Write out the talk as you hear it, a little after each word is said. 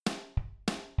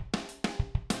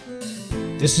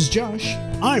This is Josh.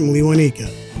 I'm Lewanika.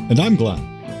 And I'm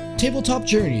Glenn. Tabletop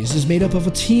Journeys is made up of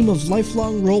a team of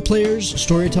lifelong role players,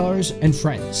 storytellers, and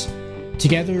friends.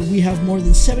 Together, we have more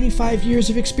than 75 years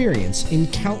of experience in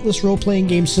countless role-playing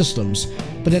game systems,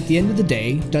 but at the end of the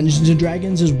day, Dungeons &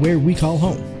 Dragons is where we call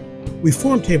home. We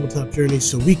formed Tabletop Journeys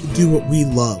so we could do what we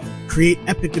love, create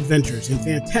epic adventures in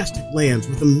fantastic lands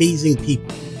with amazing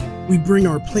people. We bring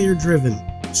our player-driven,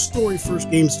 story-first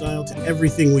game style to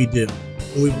everything we do,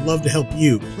 and we would love to help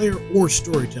you, player or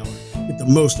storyteller, get the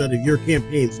most out of your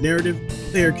campaign's narrative,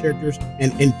 player characters,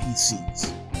 and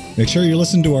NPCs. Make sure you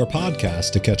listen to our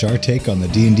podcast to catch our take on the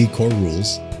D&D core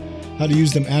rules, how to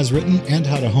use them as written, and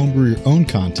how to homebrew your own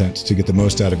content to get the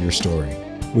most out of your story.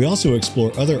 We also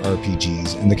explore other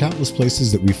RPGs and the countless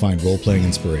places that we find role-playing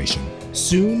inspiration.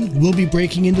 Soon, we'll be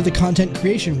breaking into the content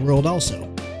creation world also.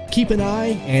 Keep an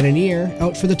eye and an ear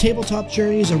out for the Tabletop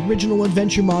Journeys original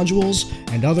adventure modules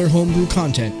and other homebrew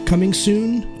content coming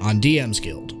soon on DM's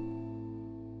Guild.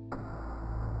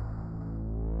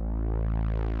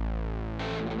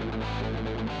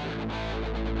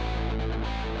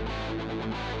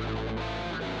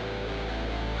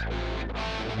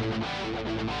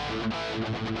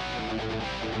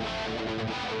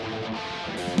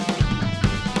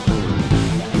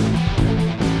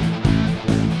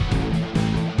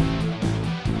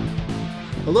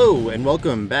 Hello, and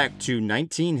welcome back to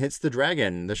 19 Hits the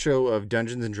Dragon, the show of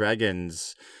Dungeons &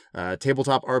 Dragons,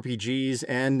 tabletop RPGs,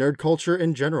 and nerd culture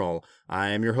in general. I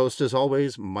am your host, as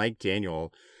always, Mike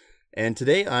Daniel. And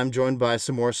today I'm joined by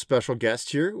some more special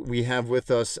guests here. We have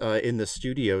with us in the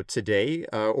studio today,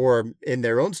 or in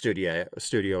their own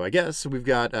studio, I guess. We've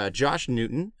got Josh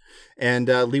Newton and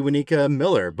Lewanika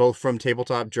Miller, both from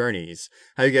Tabletop Journeys.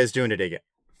 How you guys doing today?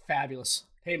 Fabulous.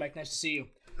 Hey, Mike, nice to see you.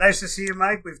 Nice to see you,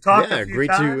 Mike. We've talked a few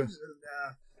times.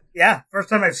 And, first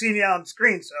time I've seen you on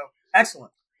screen, so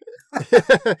excellent.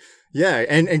 Yeah,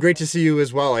 and great to see you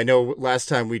as well. I know last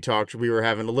time we talked, we were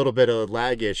having a little bit of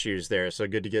lag issues there, so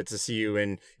good to get to see you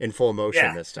in full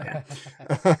motion this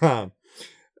time.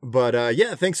 But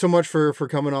thanks so much for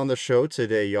coming on the show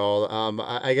today, y'all.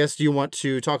 I guess, do you want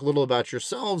to talk a little about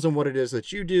yourselves and what it is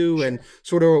that you do and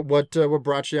sort of what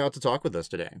brought you out to talk with us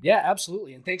today? Yeah,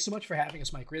 absolutely. And thanks so much for having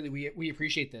us, Mike. Really, we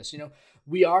appreciate this. You know,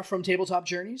 we are from Tabletop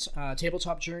Journeys.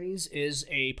 Tabletop Journeys is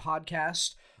a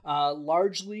podcast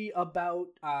largely about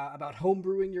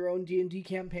homebrewing your own D&D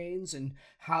campaigns and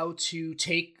how to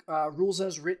take rules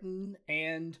as written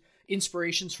and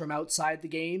inspirations from outside the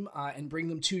game and bring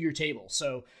them to your table.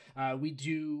 So we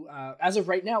do, as of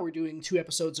right now, we're doing 2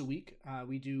 episodes a week.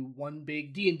 We do one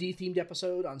big D&D themed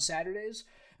episode on Saturdays,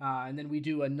 and then we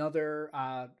do another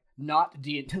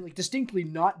distinctly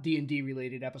not D&D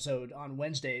related episode on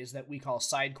Wednesdays that we call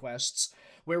Side Quests,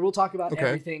 where we'll talk about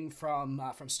everything from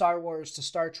Star Wars to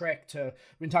Star Trek to,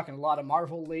 we've been talking a lot of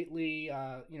Marvel lately,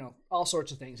 all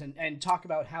sorts of things, and talk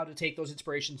about how to take those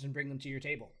inspirations and bring them to your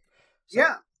table. So,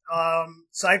 yeah.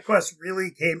 Side Quest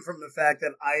really came from the fact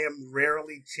that I am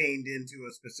rarely chained into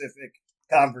a specific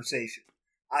conversation.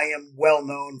 I am well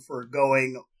known for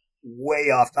going way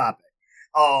off topic.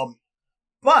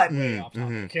 But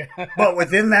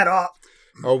within that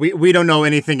we don't know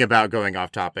anything about going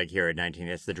off topic here at 19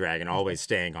 Hits the Dragon, always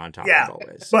staying on topic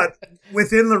always. But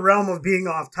within the realm of being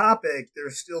off topic,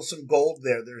 there's still some gold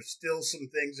there. There's still some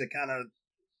things that kind of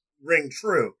ring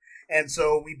true. And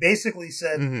so we basically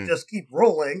said, just keep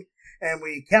rolling, and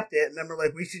we kept it. And then we're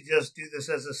like, we should just do this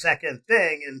as a second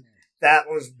thing. And that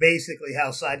was basically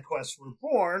how side quests were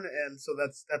born. And so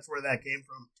that's where that came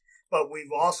from. But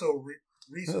we've also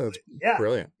recently,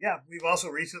 brilliant. Yeah, we've also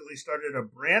recently started a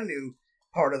brand new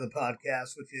part of the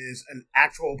podcast, which is an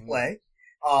actual play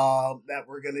that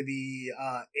we're going to be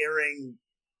airing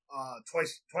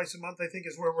twice a month, I think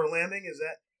is where we're landing.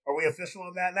 Are we official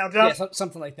on that now, Josh? Yeah,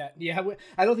 something like that. Yeah,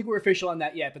 I don't think we're official on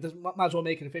that yet, but might as well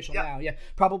make it official now. Yeah,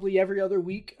 probably every other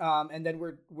week, and then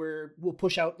we'll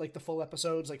push out like the full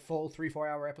episodes, like full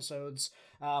 3-4 hour episodes,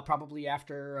 probably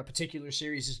after a particular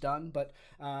series is done. But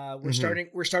we're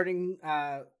starting.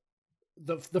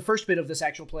 The first bit of this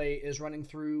actual play is running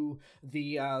through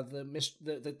the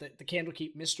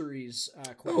Candlekeep Mysteries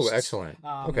quest. Oh, excellent.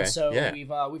 Okay. So we've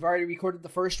already recorded the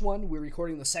first one. We're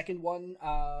recording the second one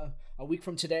a week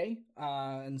from today.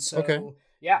 And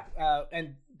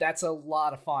that's a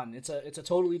lot of fun. It's a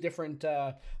totally different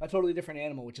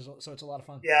animal, so it's a lot of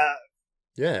fun. Yeah.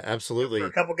 Yeah, absolutely. For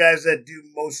a couple guys that do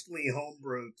mostly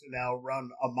homebrew to now run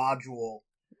a module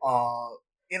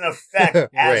in effect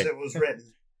as it was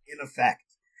written. In effect.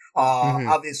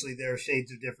 Obviously, there are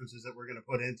shades of differences that we're going to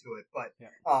put into it, but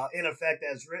in effect,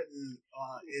 as written,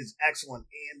 is excellent.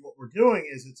 And what we're doing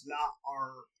is it's not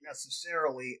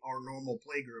necessarily our normal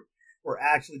play group. We're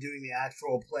actually doing the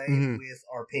actual play with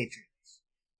our patrons.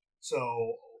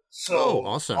 So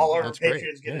awesome. All our That's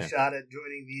patrons great. get a shot at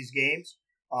joining these games.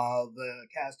 The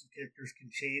cast of characters can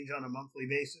change on a monthly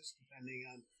basis depending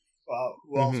on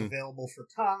who else is available for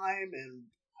time and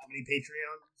how many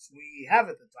Patreons we have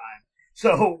at the time.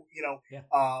 So,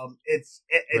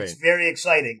 it's very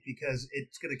exciting because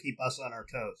it's going to keep us on our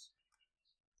toes.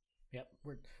 Yep,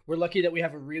 we're lucky that we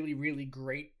have a really, really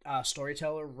great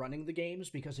storyteller running the games,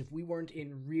 because if we weren't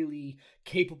in really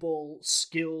capable,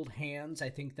 skilled hands, I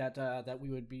think that we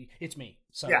would be. It's me,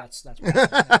 so that's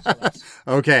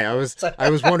okay. I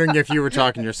was wondering if you were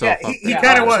talking yourself up. He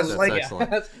kind of was.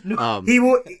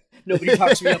 Nobody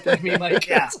talks me up like me, Mike.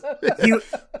 Yeah.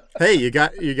 Hey, you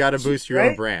got to boost your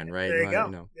own brand, right? There you go.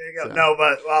 There you go. So. No,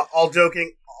 but all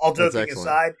joking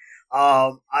aside.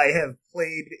 I have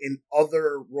played in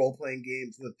other role-playing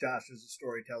games with Josh as a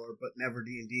storyteller, but never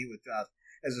D&D with Josh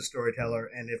as a storyteller.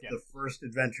 And if the first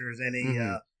adventure is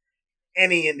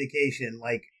any indication,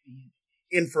 like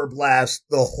in for a blast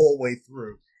the whole way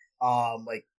through.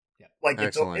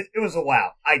 It was a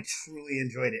wow. I truly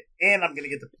enjoyed it, and I'm going to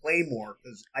get to play more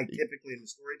because I typically am a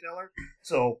storyteller.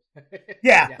 So,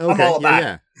 I'm all about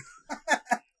it.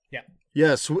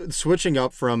 Yeah, switching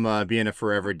up from being a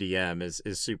forever DM is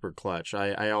super clutch.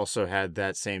 I also had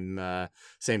that same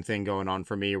thing going on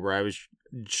for me, where I was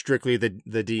strictly the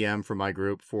DM for my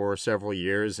group for several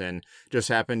years, and just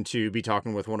happened to be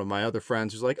talking with one of my other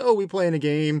friends who's like, "Oh, we play in a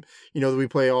game, that we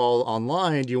play all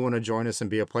online. Do you want to join us and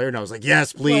be a player?" And I was like,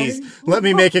 "Yes, please. Let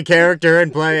me make a character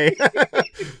and play."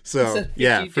 So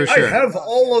yeah, for sure. I have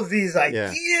all of these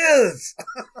ideas.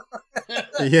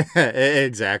 Yeah,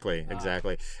 exactly.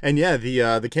 And yeah,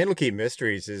 the Candlekeep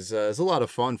Mysteries is a lot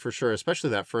of fun for sure, especially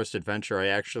that first adventure. I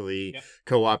actually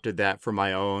co-opted that for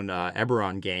my own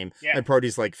Eberron game. My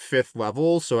party's like 5th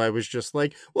level, so I was just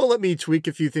like, well, let me tweak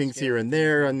a few things here and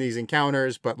there on these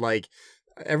encounters, but like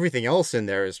everything else in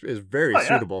there is very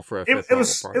suitable for a 5th level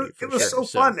party. It was so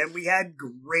fun, and we had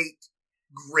great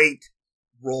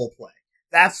role play.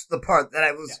 That's the part that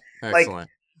I was excellent.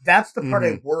 That's the part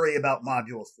I worry about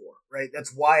modules for, right?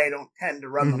 That's why I don't tend to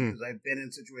run them, because I've been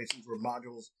in situations where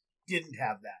modules didn't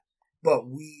have that, but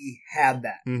we had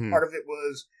that. Part of it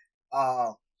was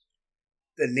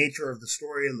the nature of the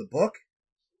story in the book.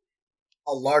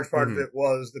 A large part of it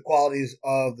was the qualities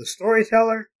of the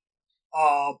storyteller,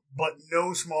 but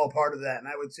no small part of that, and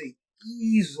I would say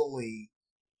easily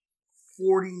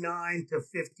 49 to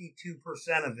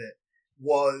 52% of it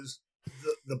was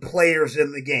the players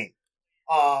in the game.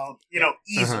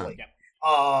 Easily.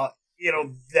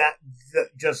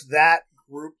 That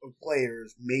group of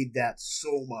players made that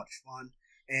so much fun,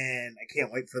 and I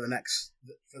can't wait for the next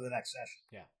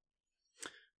session.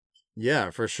 Yeah,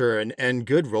 for sure. And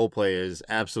good roleplay is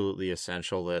absolutely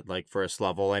essential at like first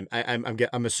level.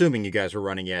 I'm assuming you guys are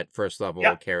running at first level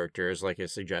characters like I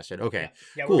suggested. Okay.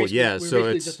 Cool. We're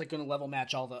basically just like going to level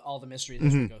match all the mysteries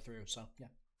as we go through. So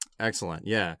excellent.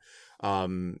 Yeah. I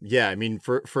mean,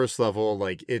 for first level,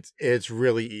 like it's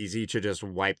really easy to just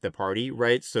wipe the party,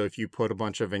 right? So if you put a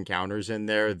bunch of encounters in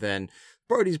there, then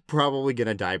the party's probably going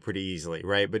to die pretty easily,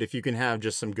 right? But if you can have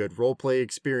just some good roleplay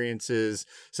experiences,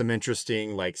 some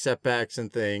interesting like setbacks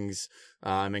and things,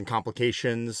 and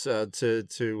complications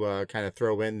to kind of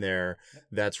throw in there,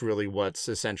 that's really what's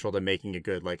essential to making a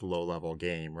good like low level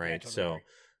game, right? Totally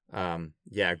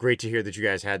Great to hear that you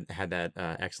guys had that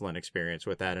excellent experience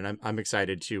with that, and I'm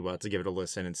excited to give it a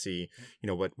listen and see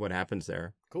what happens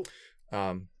there. Cool.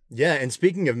 And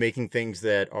speaking of making things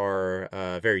that are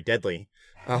very deadly,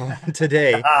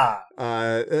 today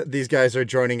these guys are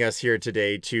joining us here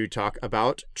today to talk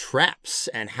about traps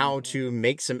and how to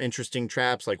make some interesting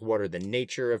traps, like what are the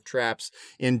nature of traps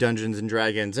in Dungeons and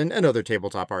Dragons and other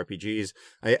tabletop RPGs.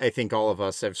 I think all of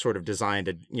us have sort of designed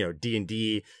a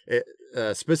D&D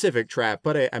specific trap,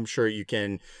 but I'm sure you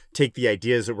can take the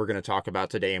ideas that we're going to talk about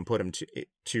today and put them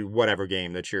to whatever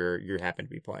game that you happen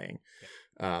to be playing.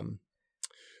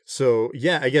 So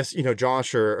I guess,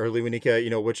 Josh or Lewinika,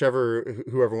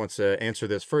 whoever wants to answer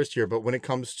this first here, but when it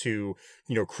comes to,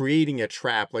 creating a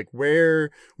trap, like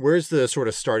where's the sort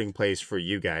of starting place for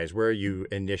you guys? Where are you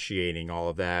initiating all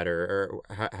of that, or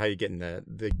how are you getting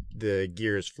the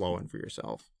gears flowing for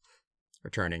yourself or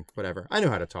turning, whatever? I know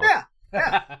how to talk. Yeah.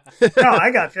 No,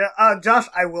 I gotcha. Josh,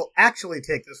 I will actually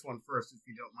take this one first if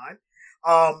you don't mind.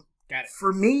 Got it.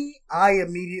 For me, I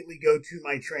immediately go to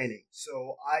my training.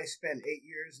 So I spent 8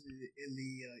 years in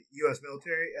the U.S.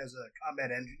 military as a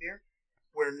combat engineer.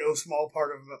 where no small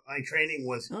part of my training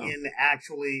was in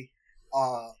actually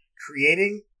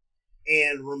creating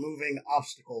and removing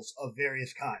obstacles of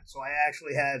various kinds. So I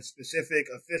actually had specific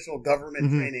official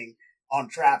government training on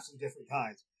traps of different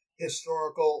kinds.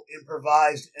 Historical,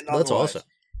 improvised, and otherwise. That's awesome.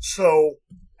 So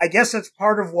I guess that's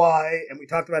part of why, and we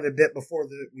talked about it a bit before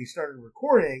we started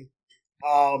recording,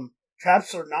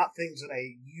 traps are not things that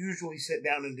I usually sit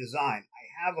down and design.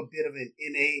 I have a bit of an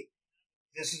innate,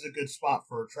 this is a good spot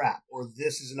for a trap, or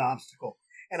this is an obstacle.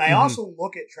 And I also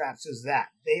look at traps as that.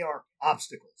 They are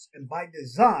obstacles. And by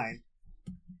design,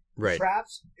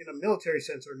 traps in a military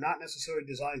sense are not necessarily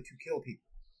designed to kill people.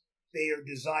 They are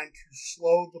designed to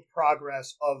slow the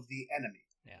progress of the enemy.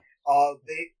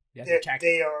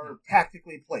 They are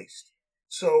tactically placed.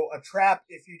 So a trap,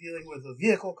 if you're dealing with a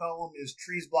vehicle column, is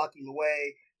trees blocking the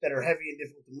way that are heavy and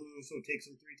difficult to move, so it takes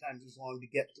them 3 times as long to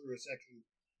get through a section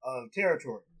of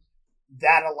territory.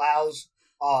 That allows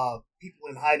people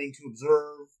in hiding to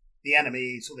observe the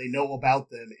enemy so they know about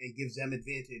them and gives them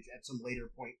advantage at some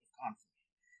later point of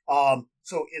conflict.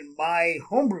 So in my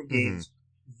homebrew games,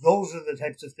 those are the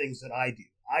types of things that I do.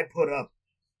 I put up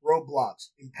roadblocks,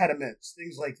 impediments,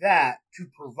 things like that to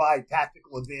provide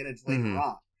tactical advantage later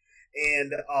on.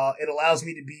 And it allows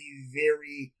me to be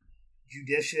very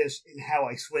judicious in how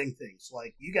I swing things.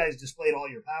 Like, you guys displayed all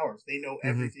your powers. They know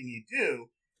everything you do.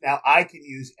 Now I can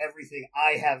use everything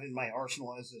I have in my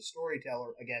arsenal as a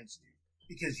storyteller against you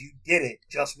because you did it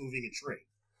just moving a tree.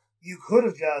 You could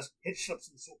have just hitched up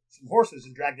some horses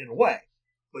and dragged it away,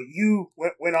 but you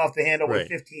went off the handle with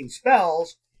 15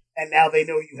 spells, and now they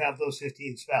know you have those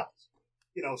 15 spells.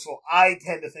 So I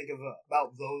tend to think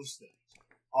about those things.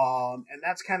 And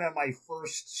that's kind of my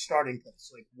first starting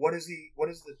place. Like, what is the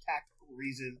tactical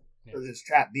reason for this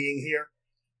trap being here?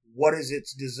 What is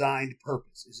its designed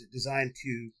purpose? Is it designed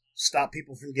to stop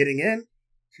people from getting in?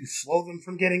 To slow them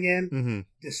from getting in?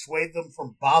 Dissuade them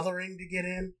from bothering to get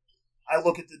in? I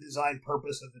look at the design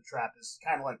purpose of the trap as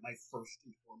kind of like my first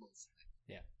and foremost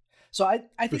thing. Yeah. So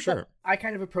I think that I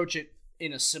kind of approach it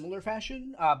in a similar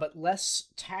fashion, but less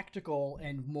tactical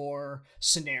and more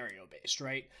scenario based,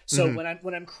 right? So when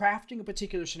I'm crafting a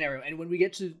particular scenario, and when we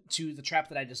get to the trap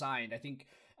that I designed, I think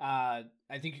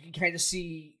you can kind of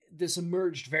see this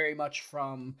emerged very much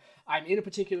from I'm in a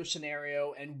particular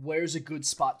scenario and where's a good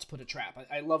spot to put a trap.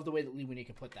 I love the way that Lee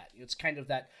Winneke put that. It's kind of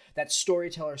that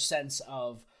storyteller sense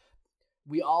of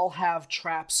we all have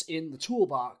traps in the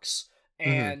toolbox.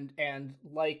 And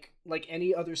like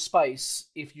any other spice,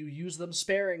 if you use them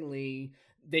sparingly,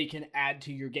 they can add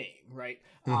to your game, right?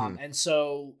 And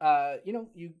so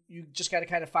you just got to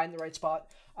kind of find the right spot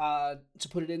to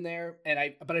put it in there.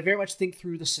 But I very much think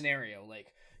through the scenario,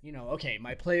 like, okay,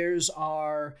 my players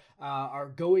are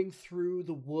going through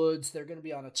the woods. They're going to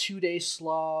be on a 2-day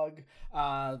slog.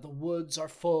 The woods are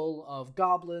full of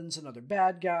goblins and other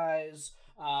bad guys.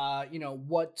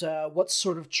 What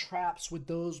sort of traps would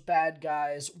those bad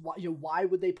guys? Why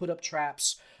would they put up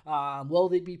traps? Well,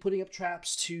 they'd be putting up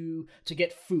traps to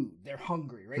get food. They're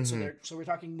hungry, right? So we're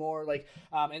talking more like,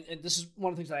 and this is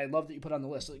one of the things that I love that you put on the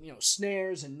list. Like,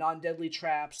 snares and non-deadly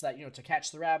traps that to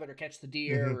catch the rabbit or catch the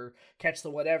deer or catch the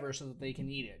whatever, so that they can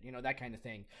eat it. That kind of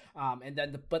thing. And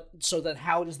then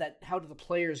how do the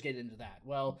players get into that?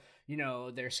 Well,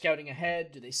 they're scouting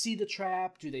ahead. Do they see the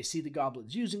trap? Do they see the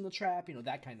goblins using the trap?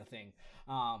 That kind of thing.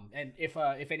 And if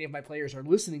any of my players are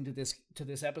listening to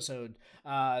this episode,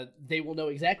 they will know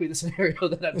exactly the scenario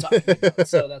that I'm talking about.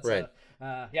 So that's right.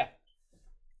 Yeah.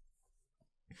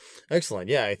 Excellent.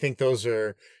 Yeah, I think those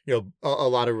are, a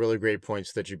lot of really great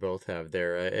points that you both have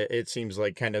there. It seems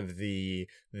like kind of the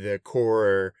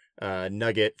core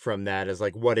nugget from that is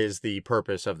like, what is the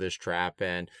purpose of this trap,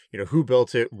 and who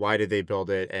built it, why did they build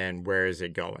it, and where is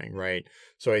it going, right?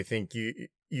 So I think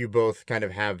you both kind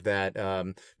of have that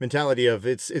mentality of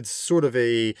it's sort of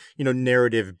a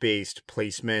narrative based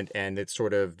placement, and it's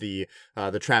sort of the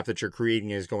trap that you're creating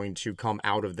is going to come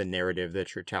out of the narrative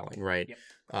that you're telling, right? Yep.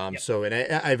 So, and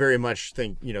I very much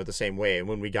think, the same way. And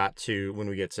when we get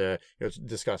to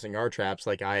discussing our traps,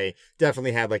 like, I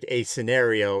definitely had like a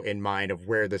scenario in mind of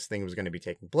where this thing was going to be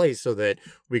taking place so that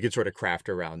we could sort of craft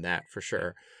around that for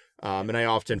sure. And I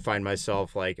often find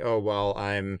myself like, oh, well,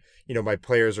 I'm, my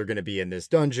players are going to be in this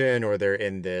dungeon, or they're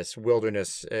in this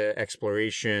wilderness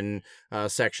exploration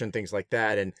section, things like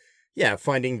that. And yeah,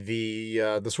 finding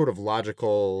the sort of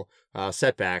logical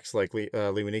setbacks, like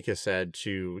Lewanika said,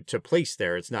 to place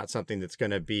there. It's not something that's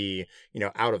going to be,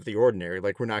 out of the ordinary.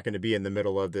 Like, we're not going to be in the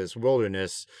middle of this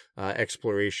wilderness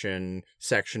exploration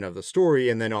section of the story,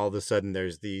 and then all of a sudden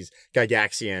there's these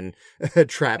Gygaxian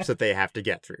traps that they have to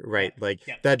get through, right? Like,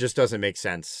 that just doesn't make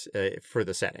sense for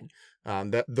the setting.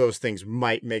 Those things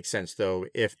might make sense, though,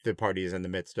 if the party is in the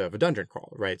midst of a dungeon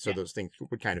crawl, right? So those things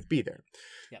would kind of be there.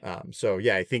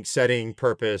 I think setting,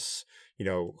 purpose,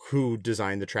 who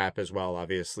designed the trap as well,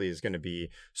 obviously, is going to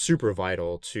be super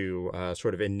vital to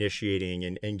sort of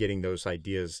initiating and getting those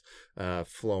ideas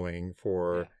flowing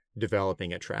for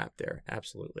developing a trap there.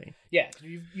 Absolutely. Yeah,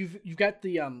 you've got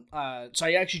the so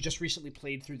I actually just recently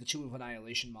played through the Tomb of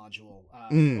Annihilation module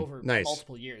over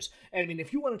multiple years. And I mean,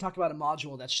 if you want to talk about a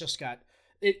module that's just got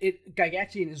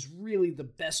Gygaxian is really the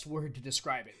best word to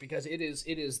describe it, because it is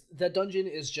the dungeon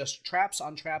is just traps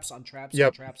on traps on traps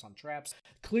on traps on traps.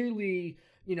 Clearly,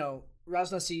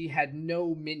 Ras Nsi had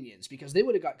no minions, because they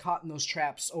would have got caught in those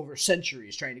traps over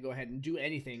centuries trying to go ahead and do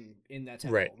anything in that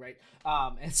temple, right?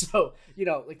 And so,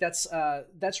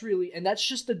 that's really, and that's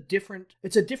just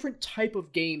it's a different type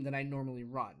of game than I normally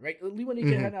run, right?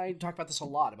 Lewanika and I talk about this a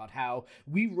lot, about how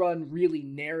we run really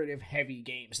narrative heavy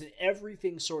games, and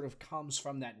everything sort of comes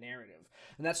from that narrative.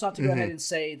 And that's not to go ahead and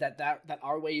say that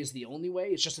our way is the only way.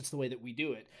 It's just, it's the way that we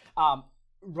do it.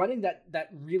 Running that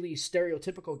really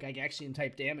stereotypical Gygaxian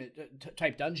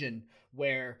type dungeon,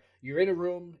 where you're in a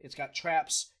room, it's got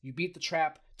traps, you beat the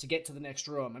trap to get to the next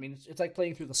room. I mean, it's like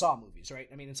playing through the Saw movies, right?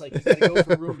 I mean, it's like you gotta go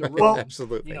from room to room. Well,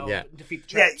 absolutely, defeat the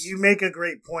traps. Yeah, you make a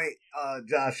great point,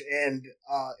 Josh, and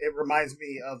it reminds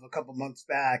me of a couple months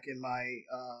back in my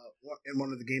in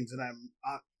one of the games that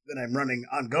I'm running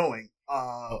ongoing.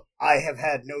 I have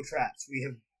had no traps. We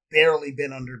have barely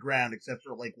been underground except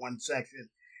for like one section.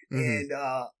 And,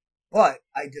 but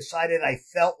I decided I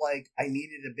felt like I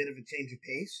needed a bit of a change of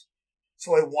pace.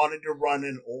 So I wanted to run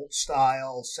an old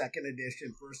style, 2nd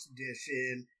edition, 1st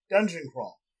edition dungeon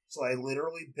crawl. So I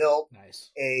literally built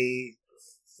a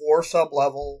 4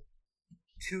 sub-level,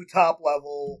 2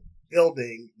 top-level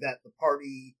building that the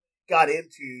party got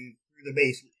into through the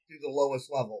basement, through the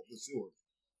lowest level, the sewers.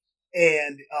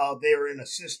 And they were in a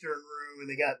cistern room, and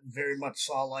they got very much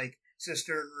Saw-like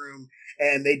cistern room,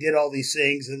 and they did all these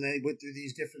things, and they went through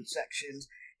these different sections.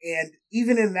 And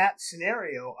even in that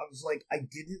scenario, I was like, I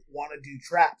didn't want to do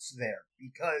traps there,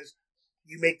 because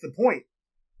you make the point.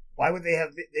 Why would they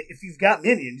have, if you've got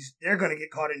minions, they're going to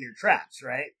get caught in your traps,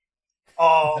 right?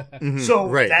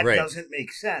 That doesn't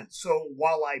make sense. So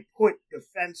while I put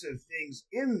defensive things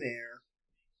in there,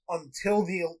 until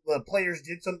the players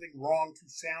did something wrong to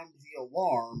sound the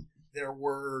alarm, there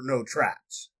were no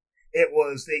traps. It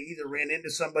was, they either ran into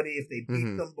somebody, if they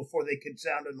beat them before they could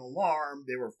sound an alarm,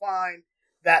 they were fine,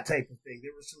 that type of thing.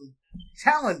 There were some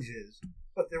challenges,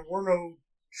 but there were no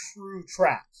true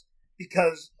traps,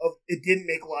 because it didn't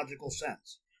make logical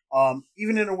sense.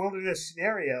 Even in a wilderness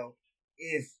scenario,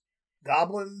 if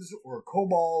goblins or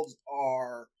kobolds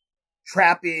are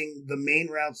trapping the main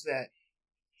routes that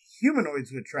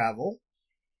humanoids would travel,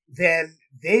 then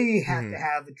they have to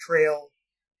have a trail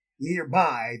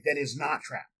nearby that is not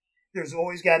trapped. There's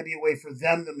always got to be a way for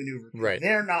them to maneuver. Right.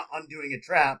 They're not undoing a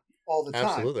trap all the time.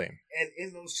 Absolutely. And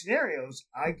in those scenarios,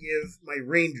 I give my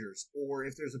rangers, or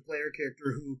if there's a player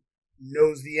character who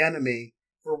knows the enemy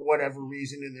for whatever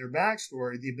reason in their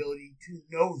backstory, the ability to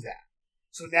know that.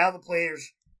 So now the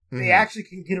players, they actually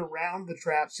can get around the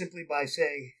trap simply by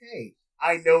saying, hey,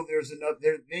 I know there's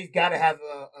they've got to have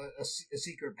a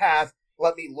secret path.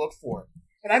 Let me look for it.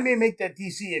 And I may make that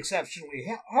DC exceptionally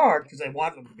hard because I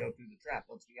want them to go through the trap,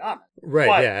 let's be honest. Right,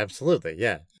 but, yeah, absolutely,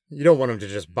 yeah. You don't want them to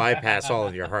just bypass all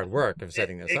of your hard work of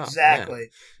setting this up.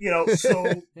 Exactly. Yeah.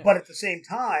 But at the same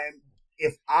time,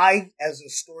 if I, as a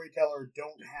storyteller,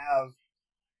 don't have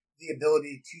the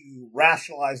ability to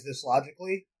rationalize this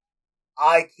logically,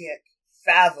 I can't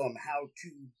fathom how to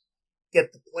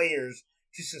get the players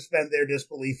to suspend their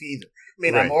disbelief either. I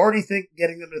mean, I'm already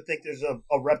getting them to think there's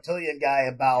a reptilian guy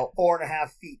about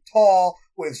 4.5 feet tall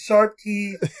with sharp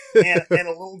teeth and a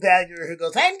little dagger who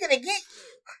goes, I'm going to get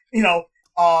you.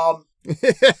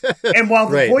 And while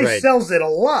the voice sells it a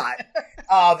lot,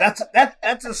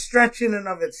 that's a stretch in and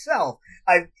of itself.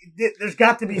 There's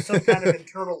got to be some kind of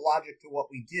internal logic to what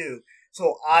we do.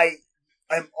 So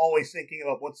I'm always thinking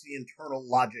about what's the internal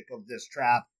logic of this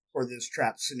trap or this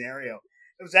trap scenario.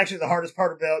 It was actually the hardest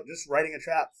part about just writing a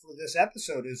trap for this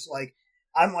episode is I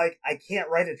can't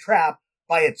write a trap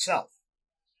by itself.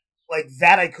 Like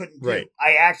that I couldn't do.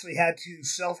 I actually had to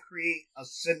self-create a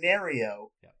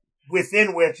scenario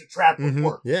within which a trap would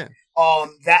work. Yeah.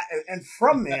 And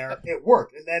from there it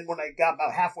worked. And then when I got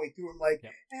about halfway through, I'm like,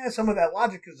 some of that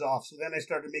logic is off. So then I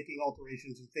started making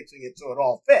alterations and fixing it so it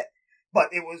all fit. But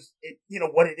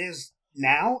what it is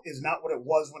now is not what it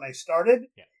was when I started.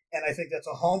 Yeah. And I think that's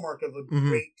a hallmark of a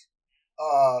great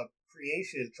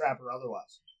creation, trap or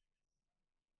otherwise.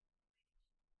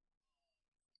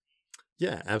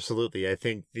 Yeah, absolutely. I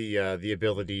think the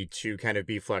ability to kind of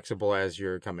be flexible as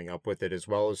you're coming up with it as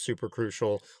well is super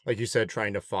crucial. Like you said,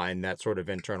 trying to find that sort of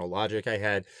internal logic. I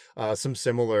had some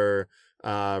similar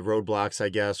roadblocks, I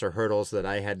guess, or hurdles that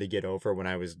I had to get over when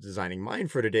I was designing mine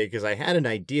for today, because I had an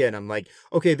idea and I'm like,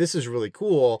 okay, this is really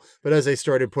cool. But as I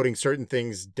started putting certain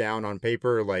things down on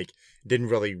paper, like didn't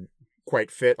really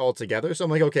quite fit all together. So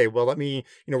I'm like, okay, well, let me,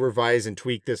 revise and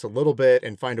tweak this a little bit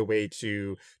and find a way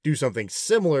to do something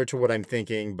similar to what I'm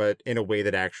thinking, but in a way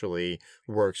that actually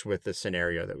works with the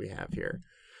scenario that we have here.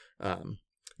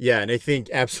 Yeah, and I think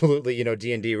absolutely,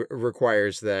 D&D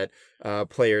requires that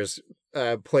players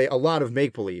play a lot of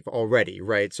make-believe already,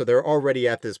 right? So they're already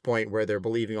at this point where they're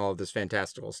believing all of this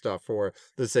fantastical stuff for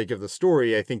the sake of the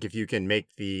story. I think if you can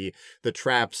make the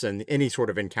traps and any sort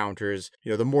of encounters,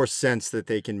 the more sense that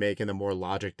they can make and the more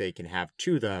logic they can have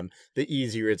to them, the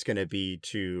easier it's going to be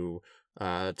to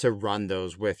run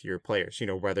those with your players,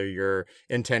 whether you're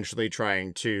intentionally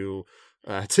trying to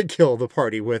kill the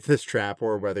party with this trap,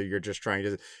 or whether you're just trying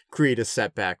to create a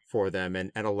setback for them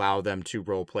and allow them to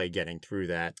role play getting through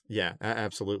that. Yeah,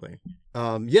 absolutely.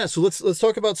 So let's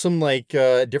talk about some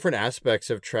different aspects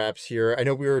of traps here. I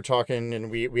know we were talking and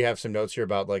we have some notes here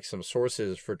about some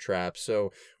sources for traps.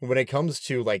 So when it comes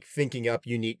to thinking up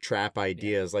unique trap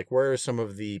ideas, where are some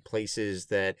of the places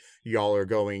that y'all are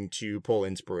going to pull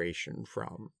inspiration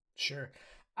from? Sure.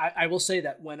 I will say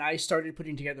that when I started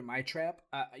putting together my trap,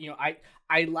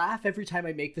 I laugh every time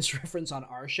I make this reference on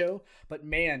our show, but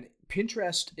man,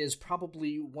 Pinterest is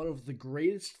probably one of the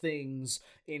greatest things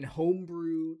in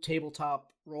homebrew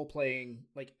tabletop role-playing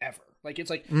ever.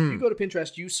 You go to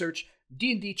Pinterest, you search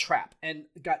D&D trap, and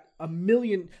got a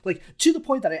million, to the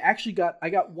point that I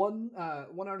got one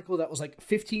article that was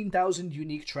 15,000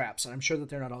 unique traps, and I'm sure that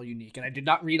they're not all unique, and I did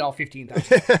not read all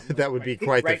 15,000. That would be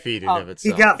quite the feat in of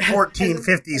itself. He got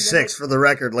 1456 for the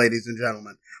record, ladies and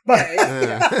gentlemen.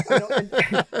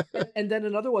 And then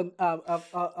another one,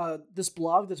 this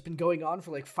blog that's been going on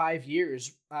for 5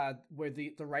 years, where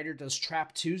the writer does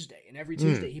Trap Tuesday, and every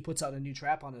Tuesday he puts out a new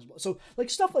trap on his blog. So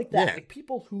stuff like that,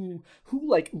 people who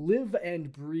live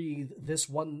and breathe this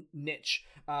one niche,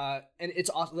 and it's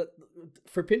awesome.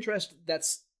 For Pinterest,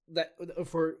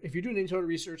 for if you're doing any sort of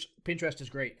research, Pinterest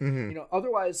is great.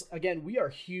 Otherwise, again, we are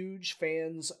huge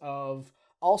fans of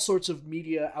all sorts of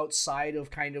media outside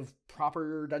of kind of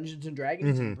proper Dungeons and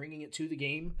Dragons and bringing it to the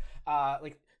game.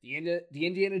 The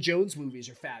Indiana Jones movies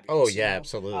are fabulous. Oh yeah,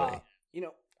 absolutely.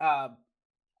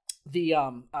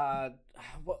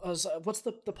 What's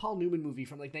the Paul Newman movie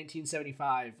from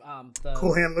 1975?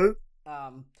 Cool Hand Luke.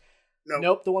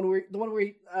 Nope. The one where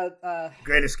he,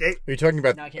 Great Escape. Are you talking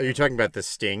about The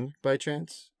Sting by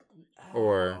chance?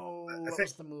 Or what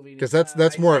was the movie? Because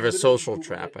that's more of a social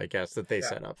trap, I guess, that they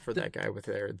set up for that guy with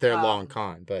their long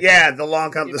con. But the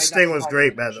long con. The Sting was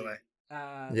great, by the way.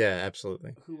 Yeah,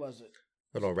 absolutely. Who was it?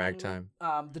 Little ragtime.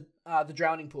 The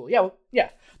Drowning Pool.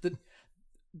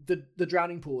 The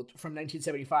Drowning Pool from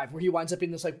 1975, where he winds up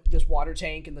in this water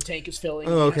tank, and the tank is filling.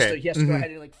 Oh, okay. He has to go ahead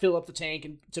and fill up the tank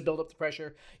and to build up the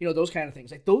pressure. Those kind of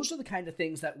things. Those are the kind of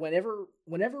things that whenever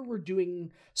we're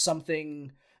doing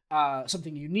something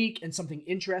unique and something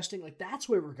interesting, that's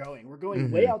where we're going. We're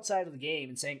going way outside of the game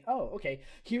and saying, oh, okay,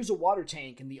 here's a water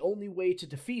tank, and the only way to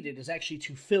defeat it is actually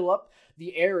to fill up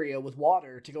the area with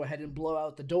water to go ahead and blow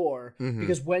out the door.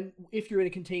 Because if you're in a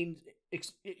contained,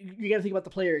 you got to think about the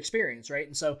player experience, right?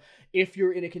 And so if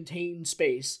you're in a contained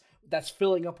space that's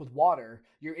filling up with water,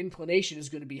 your inclination is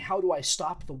going to be, how do I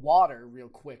stop the water real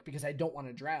quick because I don't want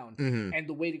to drown? And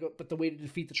the way to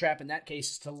defeat the trap in that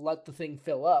case is to let the thing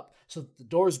fill up so that the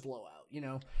doors blow out,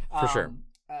 For sure.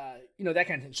 That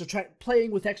kind of thing. So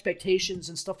playing with expectations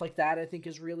and stuff like that, I think,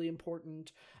 is really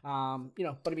important. But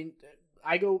I mean,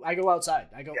 I go outside.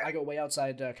 I go way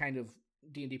outside kind of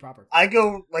D&D proper. I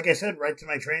go, like I said, right to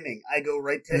my training. I go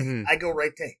right to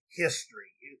history.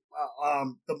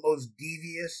 The most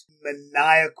devious,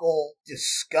 maniacal,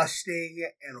 disgusting,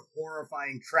 and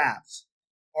horrifying traps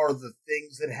are the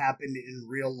things that happen in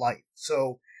real life.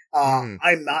 So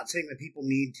I'm not saying that people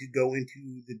need to go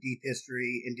into the deep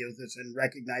history and deal with this, and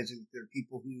recognizing that there are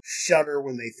people who shudder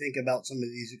when they think about some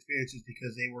of these experiences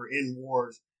because they were in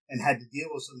wars and had to deal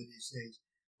with some of these things.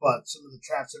 But some of the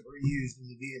traps that were used in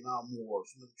the Vietnam War,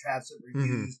 some of the traps that were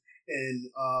used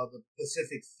in the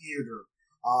Pacific Theater,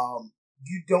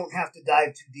 you don't have to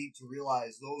dive too deep to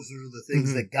realize those are the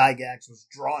things that Gygax was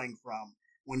drawing from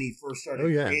when he first started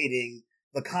creating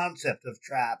the concept of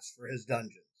traps for his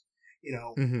dungeons. You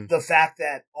know, the fact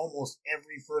that almost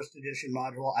every first edition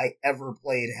module I ever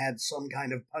played had some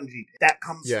kind of punji pit. That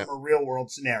comes from a real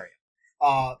world scenario.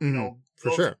 You know,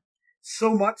 for sure.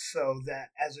 So much so that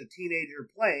as a teenager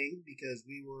playing, because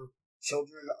we were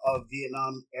children of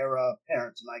Vietnam era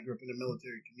parents and I grew up in a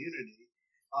military community,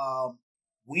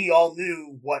 we all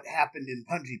knew what happened in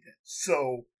punji pits.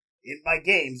 So in my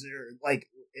games, like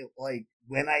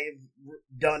when I have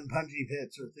done punji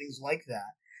pits or things like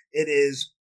that, it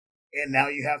is, and now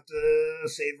you have to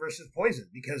save versus poison,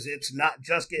 because it's not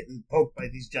just getting poked by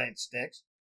these giant sticks.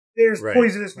 There's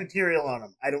poisonous material on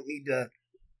them. I don't need to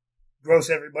gross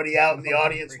everybody out in the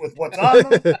audience with what's on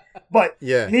them. But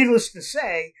needless to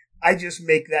say, I just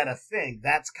make that a thing.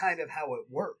 That's kind of how it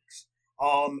works.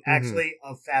 Actually,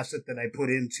 a facet that I put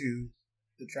into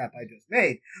the trap I just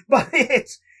made. But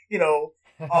it's,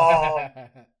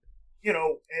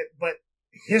 but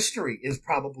history is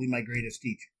probably my greatest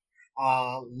teacher.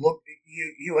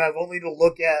 You have only to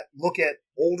look at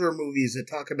older movies that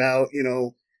talk about,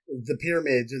 the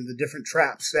pyramids and the different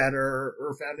traps that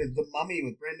are found in The Mummy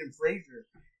with Brendan Fraser.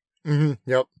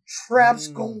 Yep. Traps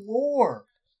galore.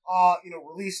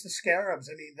 Release the Scarabs.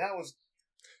 I mean, that was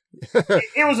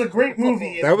it was a great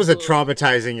movie. That was a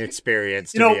traumatizing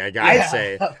experience to me, I gotta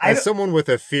say. As someone with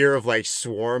a fear of like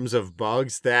swarms of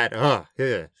bugs, that that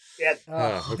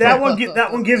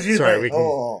one gives you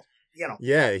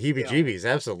heebie-jeebies,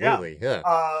 absolutely.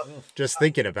 Yeah. Just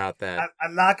thinking about that.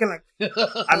 I'm not gonna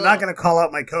call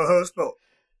out my co-host, but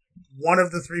one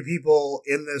of the three people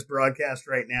in this broadcast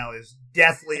right now is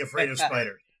deathly afraid of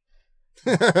spiders.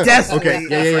 Deathly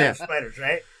afraid of spiders,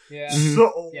 right? Yeah.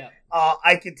 So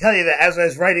I can tell you that as I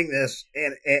was writing this,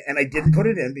 and I didn't put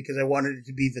it in because I wanted it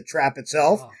to be the trap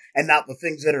itself and not the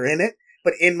things that are in it.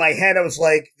 But in my head, I was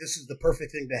like, this is the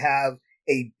perfect thing to have: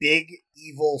 a big,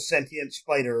 evil, sentient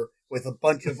spider with a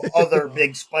bunch of other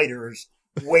big spiders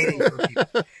waiting for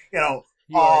people.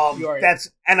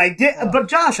 And I did, but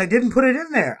Josh, I didn't put it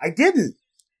in there. I didn't.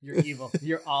 You're evil.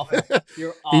 You're awful.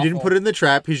 You're awful. He didn't put it in the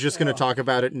trap. He's just going to talk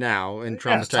about it now and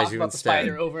traumatize you instead.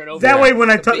 Over and over. That way,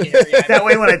 when I talk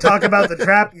about the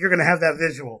trap, you're going to have that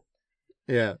visual.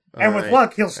 Yeah. And with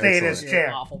luck, he'll stay in his chair. You're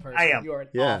an awful person. I am. You're an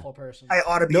awful person. I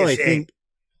ought to be ashamed.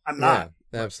 I'm not.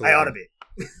 Absolutely. I ought to be.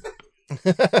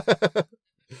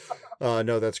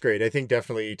 No, that's great. I think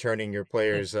definitely turning your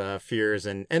players' fears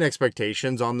and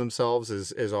expectations on themselves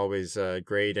is always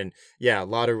great. And a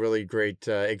lot of really great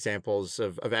examples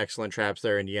of excellent traps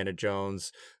there. Indiana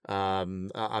Jones,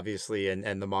 obviously,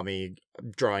 and The Mummy,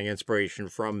 drawing inspiration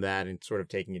from that and sort of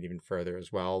taking it even further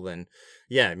as well. And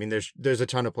I mean, there's a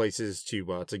ton of places to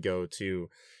go to,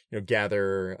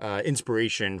 gather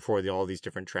inspiration for all these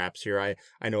different traps here. I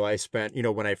know I spent,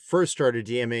 when I first started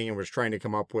DMing and was trying to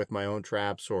come up with my own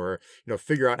traps or,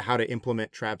 figure out how to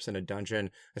implement traps in a dungeon,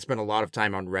 I spent a lot of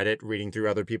time on Reddit reading through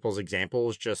other people's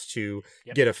examples just to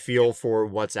get a feel for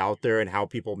what's out there and how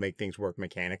people make things work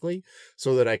mechanically,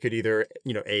 so that I could either,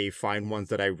 find ones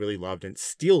that I really loved and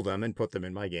steal them and put them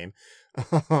in my game,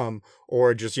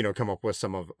 or just come up with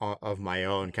some of my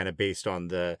own, kind of based on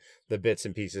the bits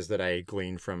and pieces that I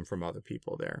gleaned from other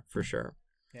people there, for sure.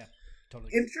 Yeah,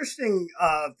 totally. Interesting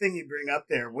thing you bring up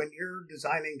there when you're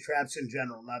designing traps in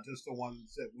general, not just the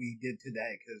ones that we did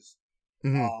today, because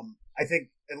I think,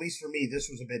 at least for me, this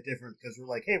was a bit different, because we're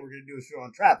like, hey, we're going to do a show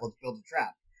on trap, let's build a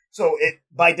trap. So it,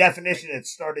 by definition, it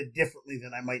started differently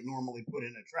than I might normally put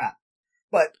in a trap.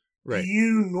 But do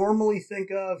you normally think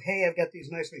of, hey, I've got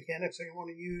these nice mechanics I want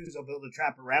to use, I'll build a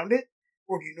trap around it?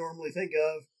 Or do you normally think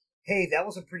of, hey, that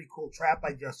was a pretty cool trap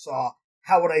I just saw,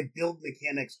 how would I build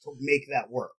mechanics to make that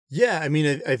work? Yeah, I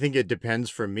mean, I think it depends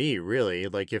for me, really.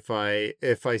 Like, if I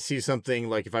see something,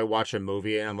 like if I watch a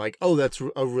movie and I'm like, oh, that's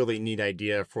a really neat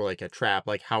idea for like a trap,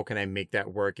 like how can I make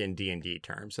that work in D&D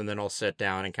terms? And then I'll sit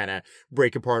down and kind of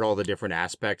break apart all the different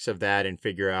aspects of that and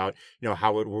figure out,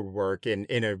 how it would work in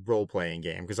a role-playing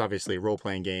game. Because obviously a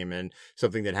role-playing game and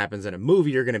something that happens in a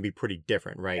movie are going to be pretty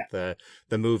different, right? Yeah.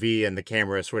 The movie and the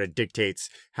camera sort of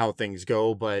dictates how things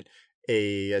go, but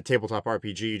a tabletop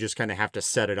RPG, you just kind of have to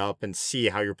set it up and see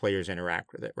how your players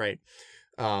interact with it, right?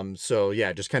 So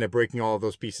just kind of breaking all of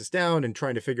those pieces down and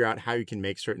trying to figure out how you can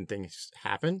make certain things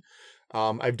happen.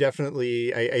 I've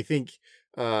definitely, I think,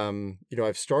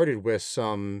 I've started with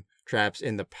some traps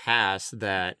in the past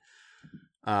that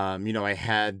I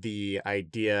had the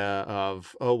idea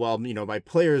of, oh, well, my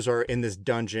players are in this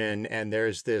dungeon and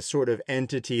there's this sort of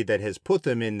entity that has put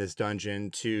them in this dungeon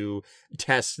to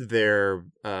test their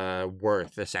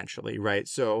worth, essentially, right?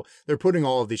 So they're putting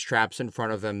all of these traps in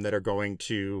front of them that are going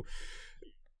to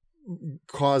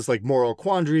cause like moral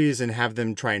quandaries and have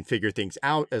them try and figure things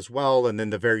out as well. And then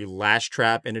the very last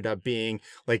trap ended up being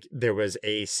like there was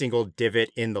a single divot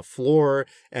in the floor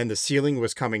and the ceiling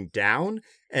was coming down,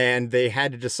 and they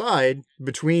had to decide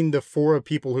between the 4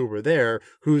 people who were there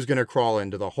who's going to crawl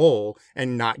into the hole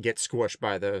and not get squished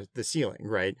by the ceiling,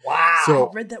 right? Wow. So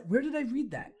I read that. Where did I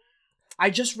read that? I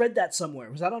just read that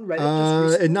somewhere. Was that on Reddit?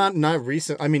 Just recently? Not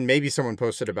recent. I mean, maybe someone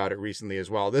posted about it recently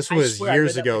as well. This I was swear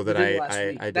years I read ago that, that last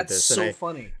week. I did That's this. so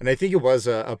funny. And I think it was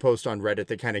a post on Reddit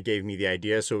that kind of gave me the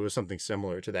idea. So it was something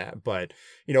similar to that. But,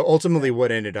 ultimately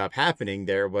what ended up happening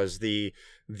there was the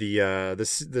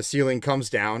ceiling comes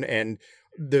down, and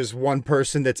there's one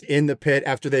person that's in the pit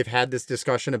after they've had this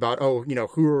discussion about,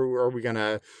 who are we going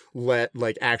to let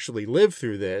like actually live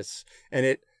through this? And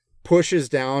it pushes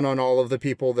down on all of the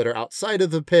people that are outside of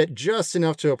the pit just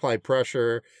enough to apply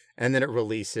pressure, and then it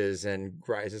releases and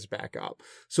rises back up.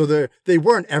 So they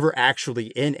weren't ever actually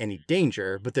in any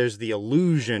danger, but there's the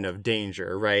illusion of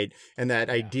danger, right? And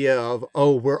that idea of,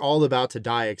 oh, we're all about to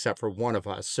die except for one of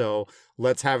us. So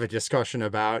let's have a discussion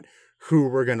about who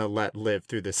we're going to let live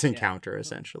through this encounter,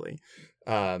 essentially.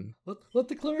 Let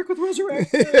the cleric with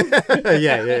resurrect.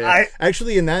 Yeah.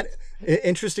 Actually,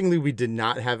 interestingly, we did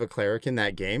not have a cleric in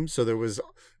that game, so there was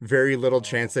very little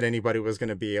chance that anybody was going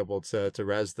to be able to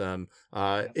res them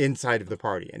inside of the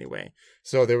party anyway.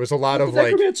 So there was a lot of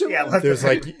like, there's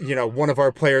like, one of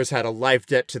our players had a life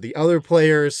debt to the other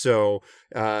players, so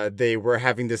they were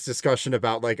having this discussion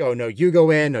about like, oh no, you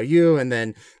go in, no you, and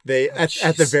then they at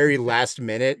the very last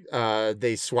minute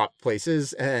they swapped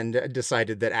places and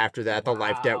decided that after that the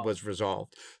life debt was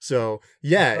resolved. So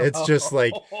yeah, it's just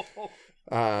like.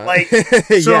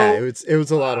 It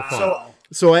was a lot of fun.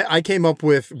 So I came up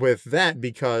with that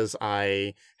because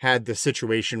I had the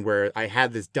situation where I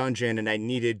had this dungeon and I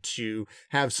needed to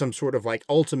have some sort of like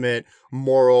ultimate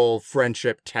moral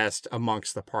friendship test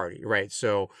amongst the party, right?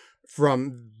 So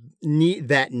from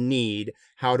that need,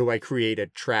 how do I create a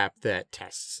trap that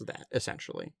tests that,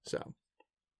 essentially? So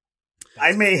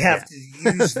I may have to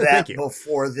use that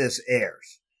before this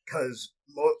airs, because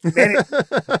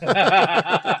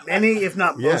many, if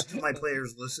not most of my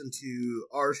players listen to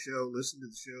our show, listen to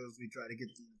the shows we try to get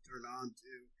them to turn on to.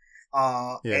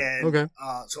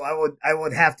 So I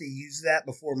would have to use that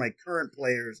before my current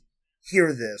players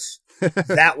hear this.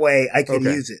 That way I can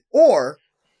use it. Or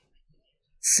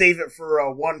save it for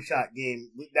a one-shot game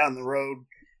down the road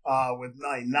with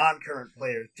my non-current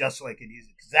players just so I can use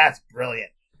it. Because that's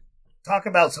brilliant. Talk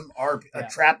about some RP, a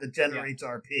trap that generates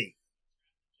RP.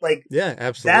 Like, yeah,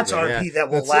 absolutely. That's RP that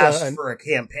will last for a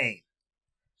campaign.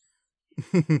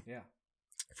 Yeah.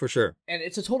 For sure. And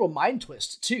it's a total mind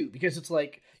twist, too, because it's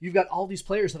like, you've got all these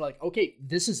players that are like, okay,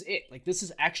 this is it. Like, this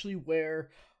is actually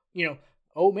where,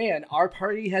 oh man, our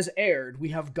party has aired. We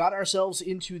have got ourselves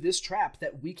into this trap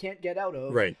that we can't get out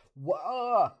of. Right.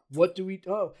 What do we?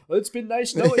 Oh, it's been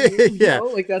nice knowing you. Yeah,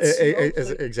 like that's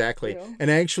exactly. And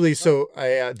actually, so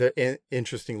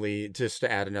interestingly, just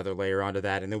to add another layer onto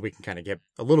that, and then we can kind of get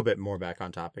a little bit more back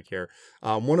on topic here.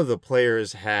 One of the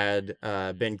players had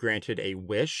been granted a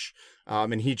wish,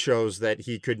 and he chose that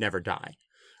he could never die.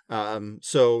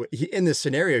 So in this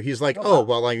scenario, he's like, I'm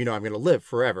going to live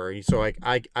forever. And so like,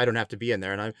 I don't have to be in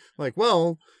there. And I'm like,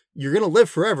 well, you're going to live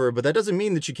forever, but that doesn't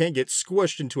mean that you can't get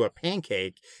squished into a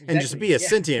pancake and just be a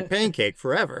sentient pancake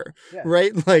forever. Yeah.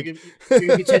 Right? Like you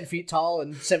can be 10 feet tall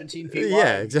and 17 feet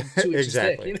wide. Yeah,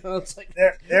 exactly. Thick, it's like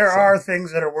there are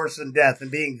things that are worse than death,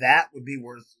 and being that would be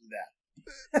worse than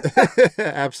death.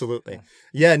 Absolutely.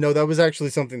 Yeah, no, that was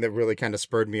actually something that really kind of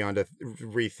spurred me on to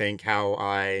rethink how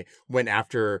I went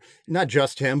after not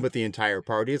just him, but the entire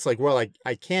party. It's like, well,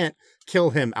 I can't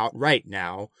kill him outright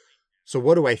now. So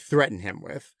what do I threaten him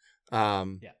with? I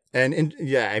mean,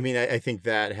 I think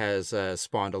that has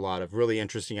spawned a lot of really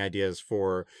interesting ideas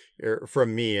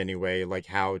from me anyway, like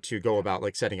how to go about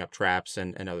like setting up traps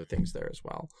and other things there as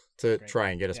well to try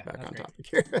and get us back on topic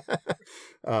here.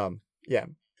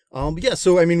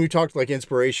 So I mean, we talked like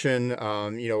inspiration.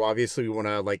 Obviously we want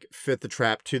to like fit the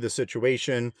trap to the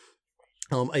situation.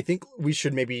 I think we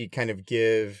should maybe kind of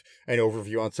give an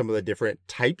overview on some of the different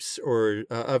types or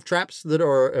of traps that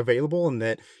are available, and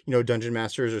that dungeon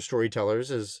masters or storytellers,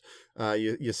 as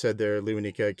you said there,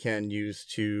 Lewanika, can use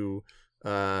to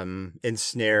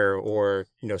ensnare or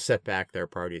set back their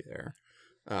party there.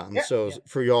 So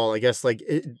for y'all, I guess, like,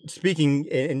 speaking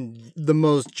in the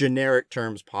most generic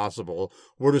terms possible,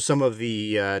 what are some of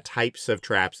the types of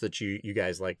traps that you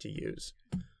guys like to use?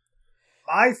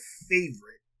 My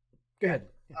favorite. Go ahead.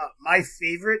 My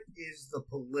favorite is the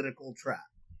political trap.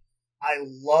 I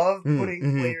love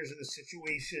putting players in a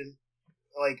situation,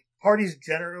 like, parties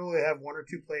generally have one or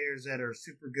two players that are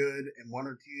super good and one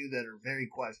or two that are very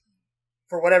questionable.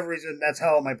 For whatever reason, that's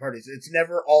how my parties. It's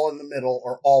never all in the middle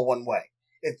or all one way.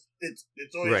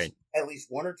 It's always at least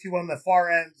one or two on the far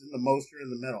ends and the most are in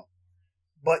the middle.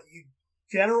 But you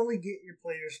generally get your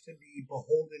players to be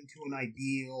beholden to an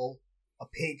ideal, a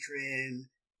patron,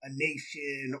 a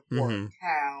nation, or a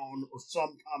town, or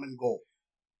some common goal.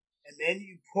 And then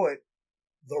you put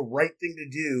the right thing to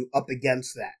do up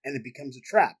against that, and it becomes a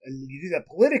trap. And when you do that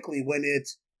politically, when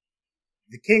it's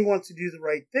the king wants to do the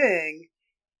right thing,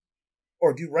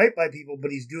 or do right by people,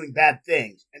 but he's doing bad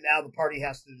things, and now the party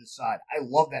has to decide. I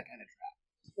love that kind of trap.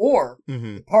 Or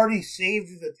the party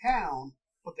saved the town,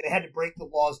 but they had to break the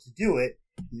laws to do it.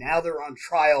 Now they're on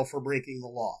trial for breaking the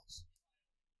laws.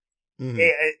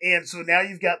 And so now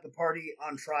you've got the party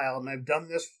on trial, and I've done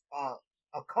this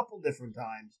a couple different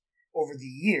times over the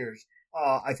years.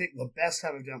 I think the best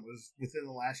time I've done was within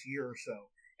the last year or so,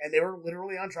 and they were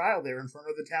literally on trial. They were in front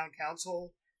of the town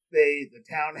council. The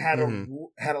town had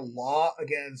a law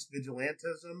against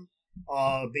vigilantism.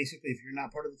 Basically, if you're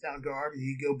not part of the town guard and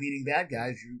you go beating bad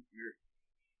guys,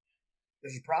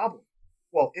 there's a problem.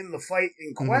 Well, in the fight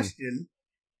in question,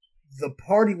 the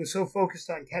party was so focused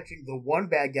on catching the one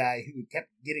bad guy who kept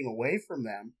getting away from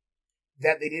them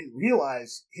that they didn't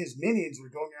realize his minions were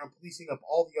going around policing up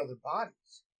all the other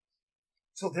bodies.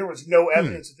 So there was no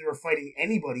evidence that they were fighting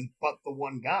anybody but the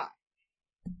one guy.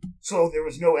 So there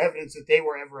was no evidence that they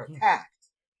were ever attacked.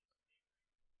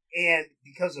 And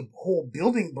because a whole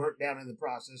building burnt down in the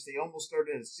process, they almost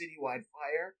started a citywide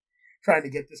fire trying to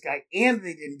get this guy, and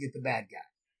they didn't get the bad guy.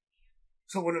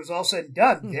 So when it was all said and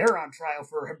done, they're on trial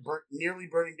for nearly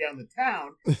burning down the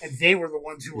town, and they were the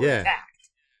ones who were attacked.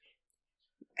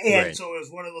 And so it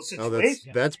was one of those situations.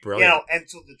 Oh, that's brilliant. You know, and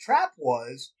so the trap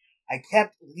was, I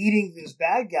kept leading this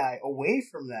bad guy away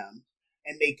from them,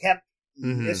 and they kept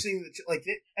missing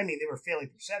they were failing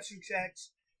perception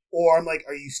checks, or I'm like,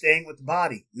 are you staying with the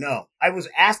body? No. I was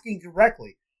asking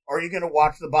directly, are you going to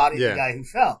watch the body of the guy who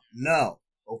fell? No.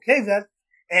 Okay, then.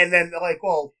 And then they're like,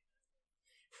 well,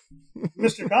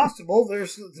 Mr. Constable,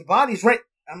 the body's right.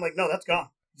 I'm like, no, that's gone.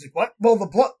 He's like, what? Well, the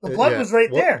blood was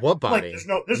right there. What body? Like,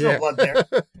 there's no blood there.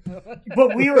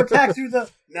 But we were attacked through the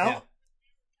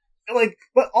like,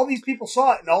 but all these people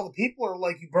saw it, and all the people are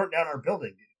like, you burnt down our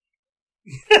building, dude.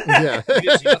 Yeah.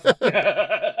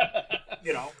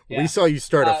 You know, we saw you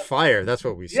start a fire. That's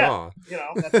what we saw. You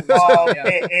know,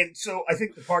 and so I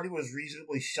think the party was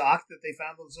reasonably shocked that they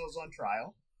found themselves on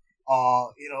trial.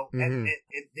 And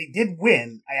they did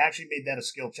win. I actually made that a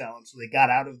skill challenge, so they got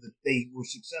out of they were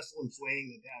successful in swaying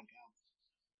the town council.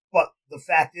 But the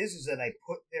fact is that I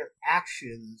put their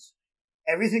actions,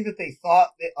 everything that they thought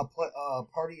that a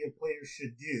party of players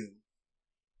should do,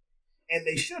 and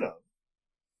they should have,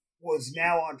 was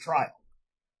now on trial.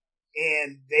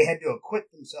 And they had to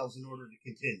acquit themselves in order to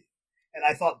continue. And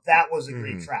I thought that was a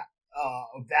great trap. A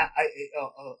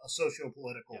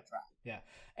socio-political trap. Yeah.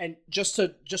 And just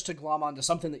to glom onto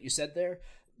something that you said there,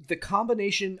 the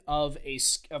combination of a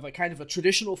kind of a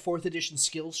traditional 4th edition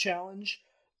skills challenge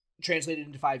translated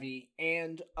into 5e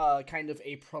and kind of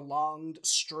a prolonged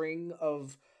string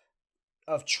of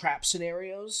trap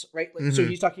scenarios, right? Like, so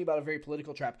he's talking about a very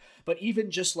political trap, but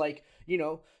even just like, you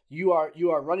know, you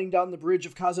are running down the bridge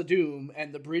of Khazad-dûm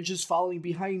and the bridge is falling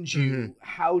behind you.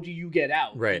 How do you get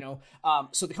out? Right. You know,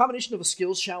 so the combination of a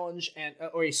skills challenge and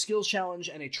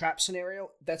a trap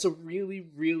scenario, that's a really,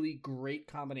 really great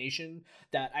combination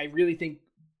that I really think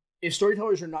if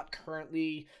storytellers are not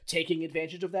currently taking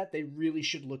advantage of that, they really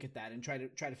should look at that and try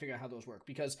to figure out how those work.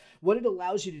 Because what it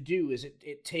allows you to do is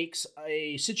it takes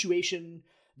a situation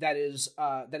that is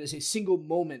a single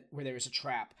moment where there is a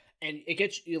trap, and it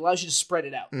allows you to spread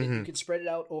it out. You can spread it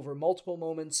out over multiple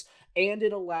moments, and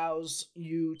it allows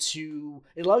your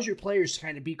players to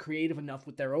kind of be creative enough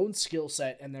with their own skill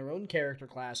set and their own character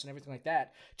class and everything like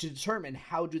that to determine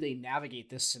how do they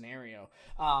navigate this scenario.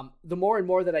 The more and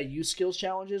more that I use skills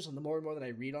challenges and the more and more that I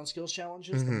read on skills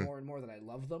challenges, the more and more that I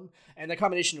love them. And the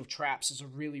combination of traps is a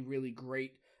really, really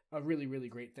great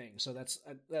thing. So that's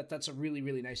a really,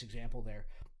 really nice example there.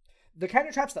 The kind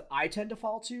of traps that I tend to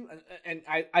fall to, and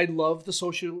I love the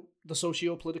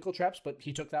socio-political traps, but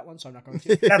he took that one, so I'm not going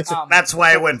to. That's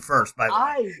why I went first, by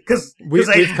the way. Because we've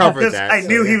covered that. I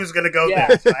knew he was going to go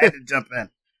there, so I had to jump in.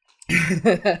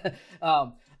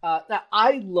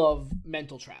 I love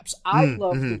mental traps. I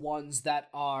love the ones that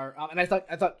are, and I thought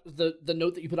the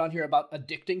note that you put on here about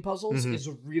addicting puzzles is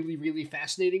a really, really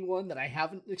fascinating one that I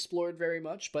haven't explored very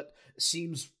much, but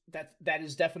seems that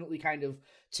is definitely kind of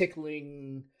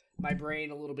tickling my brain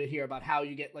a little bit here about how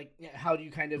you get, like, how do you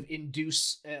kind of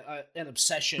induce an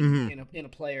obsession in a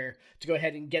player to go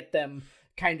ahead and get them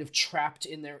kind of trapped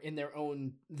in their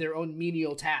own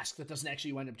menial task that doesn't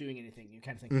actually wind up doing anything, you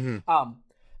kind of thing.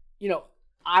 You know,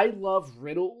 I love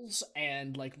riddles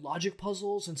and like logic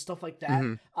puzzles and stuff like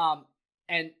that.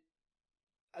 And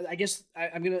I guess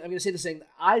I'm gonna say the same.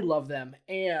 I love them,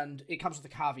 and it comes with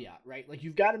a caveat, right? Like,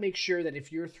 you've got to make sure that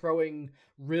if you're throwing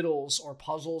riddles or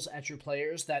puzzles at your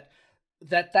players,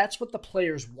 that's what the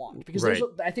players want, because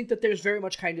I think that there's very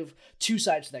much kind of two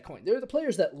sides to that coin. There are the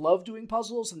players that love doing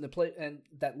puzzles and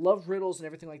that love riddles and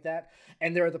everything like that,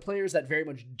 and there are the players that very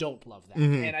much don't love that.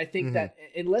 And I think that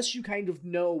unless you kind of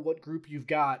know what group you've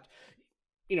got,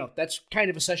 you know, that's kind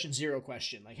of a session zero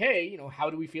question. Like, hey, you know, how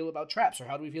do we feel about traps, or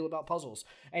how do we feel about puzzles?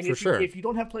 And if you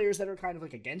don't have players that are kind of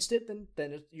like against it,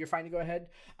 then you're fine to go ahead.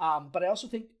 But I also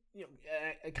think, you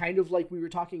know, kind of like we were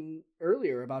talking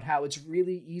earlier about how it's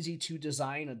really easy to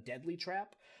design a deadly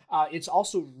trap. It's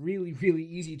also really, really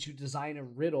easy to design a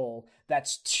riddle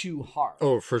that's too hard.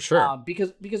 Oh, for sure.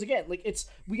 Because again, like,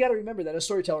 we got to remember that as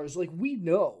storytellers, like, we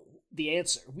know the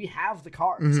answer. We have the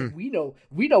cards. Like, we know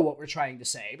what we're trying to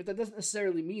say, but that doesn't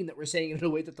necessarily mean that we're saying it in a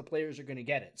way that the players are going to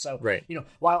get it. So, you know,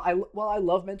 while I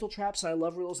love mental traps and I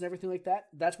love riddles and everything like that,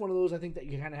 that's one of those I think that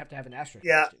you kind of have an asterisk.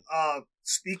 Yeah.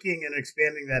 Speaking and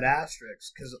expanding that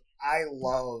asterisk, because I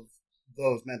love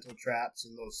those mental traps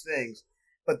and those things,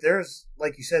 but there's,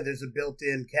 like you said, there's a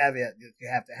built-in caveat that you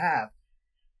have to have.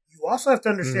 You also have to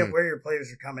understand where your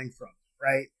players are coming from,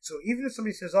 right? So even if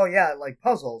somebody says, "Oh yeah, I like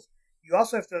puzzles," you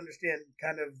also have to understand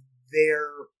kind of their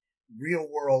real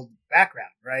world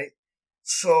background, right?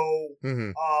 So,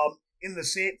 for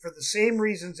the same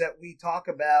reasons that we talk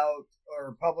about,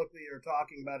 or publicly are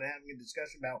talking about, having a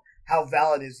discussion about how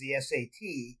valid is the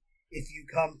SAT if you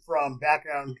come from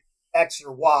background X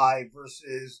or Y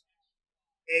versus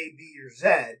A, B, or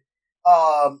Z,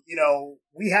 you know,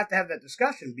 we have to have that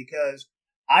discussion, because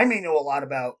I may know a lot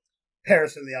about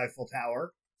Paris and the Eiffel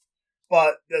Tower,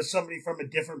 but does somebody from a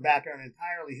different background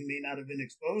entirely, who may not have been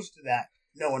exposed to that,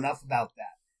 know enough about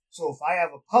that? So if I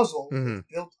have a puzzle that's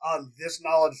built on this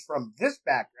knowledge from this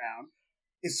background,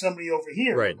 is somebody over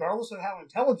here, regardless of how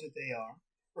intelligent they are,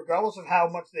 regardless of how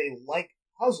much they like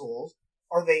puzzles,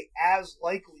 are they as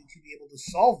likely to be able to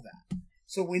solve that?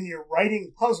 So when you're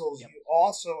writing puzzles, you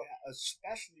also,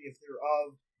 especially if they're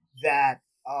of that,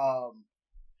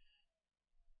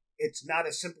 it's not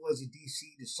as simple as a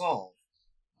DC to solve.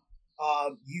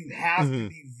 You have to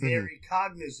be very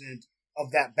cognizant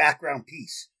of that background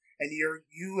piece. And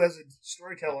you as a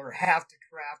storyteller have to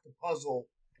craft a puzzle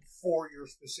for your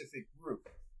specific group.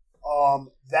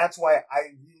 That's why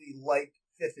I really like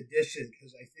 5th edition,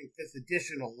 because I think 5th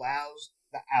edition allows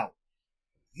the out.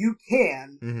 You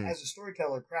can, as a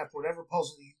storyteller, craft whatever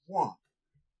puzzle you want,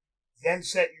 then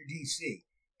set your DC,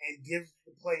 and give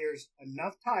the players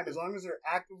enough time, as long as they're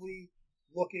actively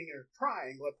looking or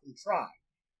trying, let them try.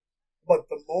 But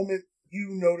the moment you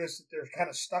notice that they're kind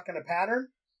of stuck in a pattern,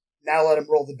 now let them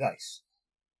roll the dice.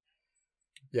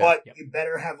 But you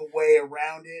better have a way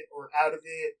around it or out of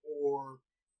it, or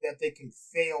that they can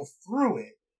fail through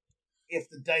it if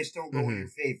the dice don't go in your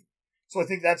favor. So I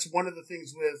think that's one of the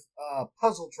things with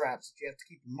puzzle traps that you have to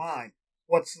keep in mind.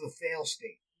 What's the fail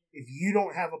state? If you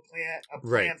don't have a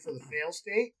plan for the fail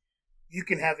state, you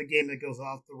can have a game that goes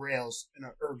off the rails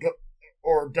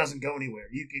or doesn't go anywhere.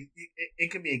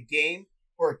 It can be a game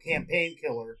or a campaign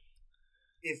killer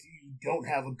if you don't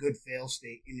have a good fail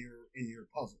state in your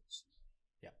puzzles.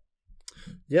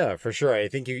 Yeah, for sure. I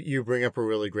think you bring up a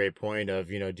really great point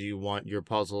of, you know, do you want your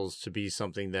puzzles to be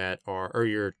something that are, or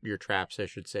your traps, I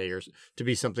should say, or to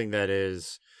be something that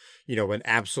is, you know, an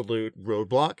absolute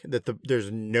roadblock that there's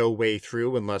no way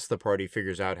through unless the party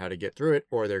figures out how to get through it,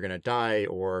 or they're going to die,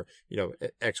 or, you know,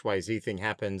 XYZ thing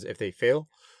happens if they fail.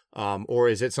 Or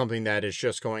is it something that is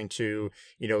just going to,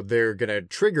 you know, they're going to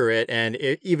trigger it, and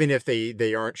even if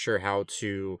they aren't sure how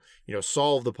to, you know,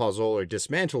 solve the puzzle or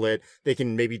dismantle it, they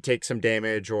can maybe take some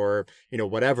damage or, you know,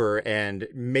 whatever, and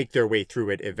make their way through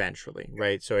it eventually,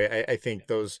 right? So I think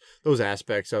those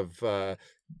aspects of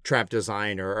trap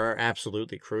design are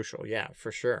absolutely crucial. Yeah,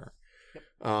 for sure.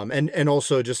 And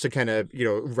also just to kind of, you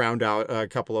know, round out a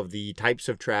couple of the types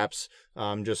of traps,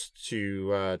 just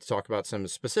to talk about some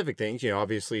specific things. You know,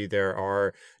 obviously there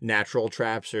are natural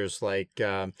traps. There's like,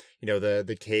 you know,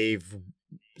 the cave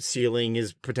ceiling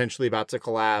is potentially about to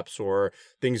collapse, or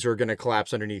things are going to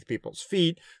collapse underneath people's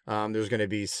feet. There's going to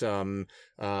be some,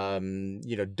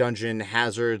 dungeon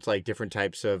hazards, like different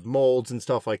types of molds and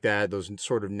stuff like that. Those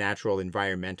sort of natural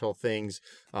environmental things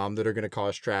that are going to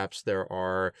cause traps. There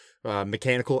are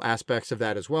mechanical aspects of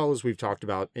that as well, as we've talked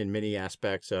about in many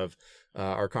aspects of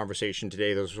our conversation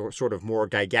today. Those are sort of more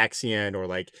Gygaxian, or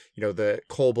like, the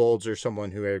kobolds are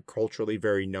someone who are culturally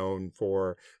very known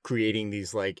for creating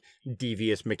these like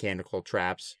devious mechanical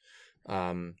traps.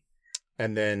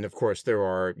 And then, of course, there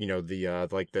are,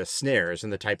 the snares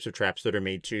and the types of traps that are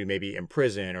made to maybe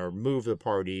imprison or move the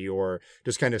party, or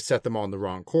just kind of set them on the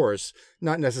wrong course.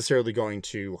 Not necessarily going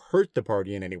to hurt the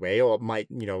party in any way, or it might,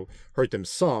 hurt them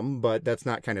some, but that's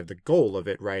not kind of the goal of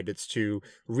it, right? It's to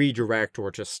redirect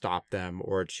or to stop them,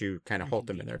 or to kind of halt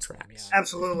them in their tracks. Yeah.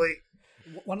 Absolutely.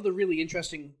 One of the really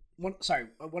interesting ones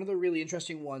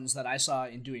that I saw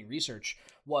in doing research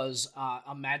was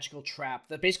a magical trap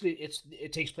that basically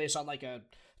it takes place on like a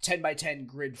 10 by 10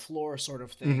 grid floor sort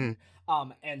of thing.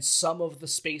 And some of the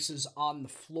spaces on the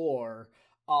floor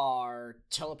are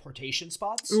teleportation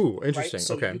spots. Ooh, interesting. Right?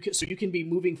 So okay. You can be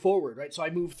moving forward, right? So I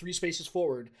move 3 spaces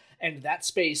forward, and that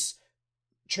space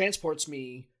transports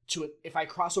me to it. If I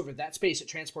cross over that space, it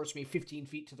transports me 15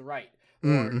 feet to the right,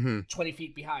 or 20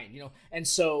 feet behind, And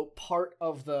so part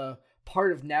of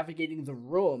navigating the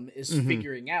room is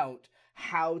figuring out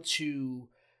how to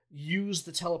use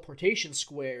the teleportation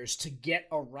squares to get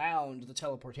around the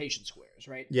teleportation squares,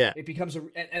 right? Yeah. It becomes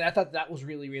and I thought that was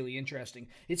really, really interesting.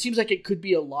 It seems like it could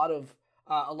be a lot of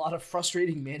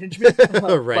frustrating management,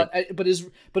 right? But it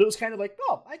was kind of like,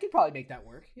 oh, I could probably make that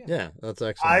work. Yeah, that's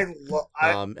excellent.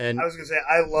 I was gonna say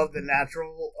I love the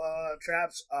natural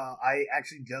traps. I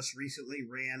actually just recently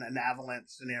ran an avalanche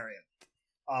scenario.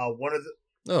 One of the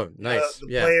nice. The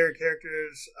player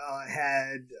characters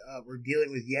were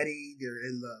dealing with Yeti. They're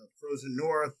in the frozen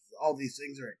north. All these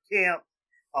things are at camp.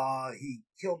 He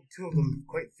killed 2 of them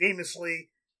quite famously.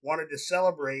 Wanted to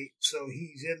celebrate, so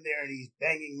he's in there and he's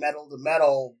banging metal to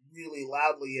metal really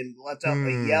loudly and lets out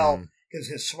a yell because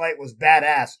his smite was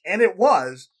badass, and it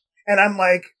was. And I'm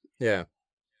like, yeah.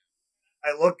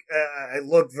 I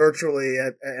look virtually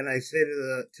at, and I say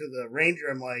to the ranger,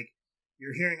 I'm like,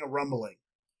 you're hearing a rumbling,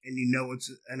 and you know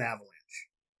it's an avalanche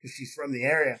because she's from the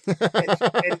area,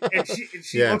 and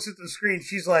she looks at the screen.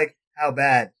 She's like, how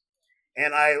bad?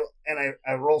 And I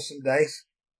roll some dice,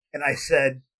 and I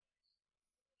said,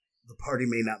 the party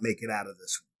may not make it out of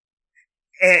this one.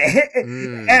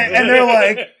 And they're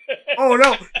like, oh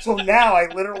no. So now I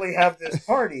literally have this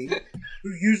party who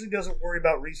usually doesn't worry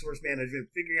about resource management,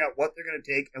 figuring out what they're going to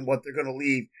take and what they're going to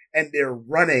leave. And they're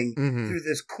running through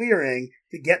this clearing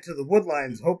to get to the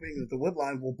woodlines, hoping that the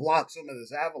woodline will block some of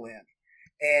this avalanche.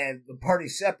 And the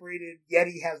party's separated.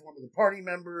 Yeti has one of the party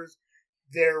members.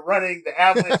 They're running. The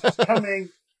avalanche is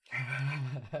coming.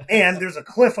 And there's a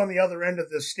cliff on the other end of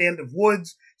this stand of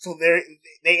woods, so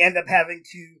they end up having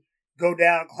to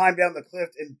climb down the cliff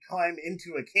and climb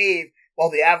into a cave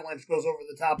while the avalanche goes over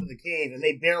the top of the cave, and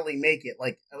they barely make it,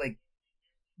 like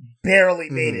barely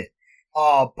made it.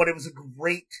 But it was a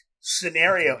great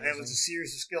scenario, and it was a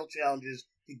series of skill challenges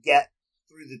to get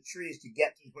through the trees to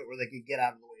get to the point where they could get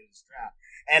out of the way of this trap.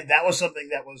 And that was something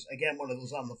that was, again, one of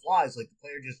those on the flies. Like, the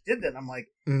player just did that. And I'm like,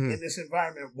 in this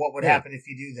environment, what would happen if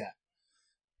you do that?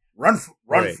 Run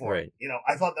for it.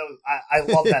 I thought that was, I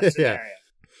love that scenario.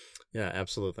 Yeah,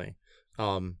 absolutely.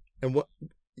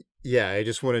 I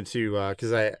just wanted to,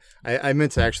 because I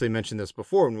meant to actually mention this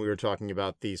before when we were talking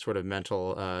about these sort of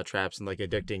mental traps and like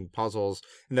addicting puzzles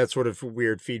and that sort of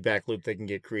weird feedback loop that can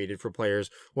get created for players.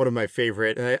 One of my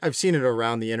favorite, and I've seen it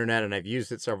around the internet and I've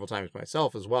used it several times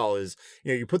myself as well, is,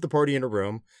 you put the party in a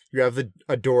room, you have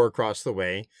a door across the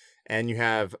way, and you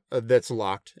have that's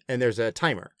locked, and there's a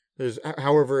timer.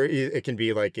 However, it can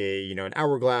be like an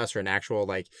hourglass or an actual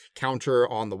like counter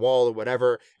on the wall or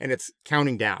whatever, and it's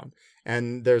counting down.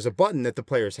 And there's a button that the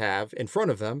players have in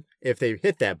front of them. If they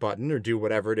hit that button or do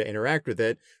whatever to interact with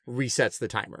it, resets the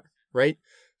timer, right?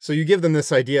 So you give them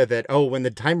this idea that, when the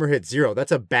timer hits 0,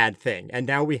 that's a bad thing. And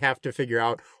now we have to figure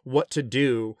out what to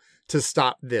do to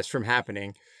stop this from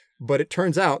happening. But it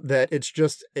turns out that it's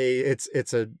just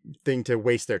it's a thing to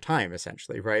waste their time,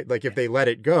 essentially, right? Like if they let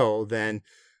it go, then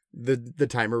the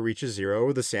timer reaches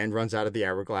 0, the sand runs out of the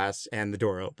hourglass, and the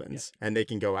door opens, and they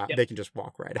can go out. Yep. They can just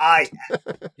walk right out.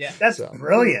 That's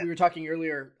brilliant. We were talking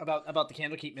earlier about the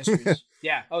Candlekeep Mysteries.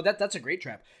 Yeah. Oh, that's a great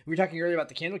trap. We were talking earlier about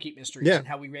the Candlekeep Mysteries and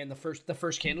how we ran the first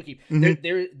Candlekeep.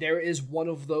 There is one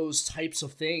of those types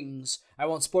of things. I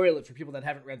won't spoil it for people that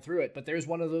haven't read through it, but there's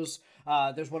one of those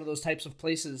types of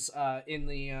places in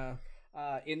the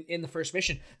in the first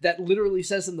mission that literally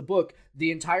says in the book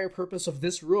the entire purpose of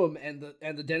this room and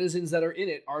the denizens that are in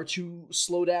it are to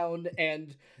slow down,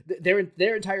 and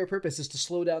their entire purpose is to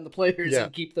slow down the players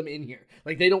and keep them in here.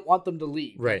 Like they don't want them to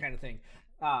leave, that kind of thing.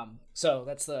 So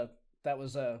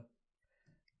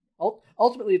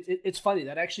ultimately it's funny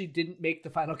that actually didn't make the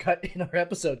final cut in our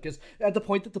episode, because at the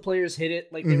point that the players hit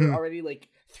it, like they were already like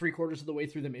 3/4 of the way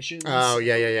through the mission. Oh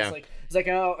yeah. It's like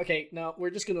oh okay, no, we're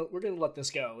gonna let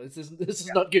this go. This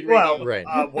is not good radio. Well, right.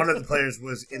 One of the players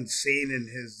was insane in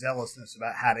his zealousness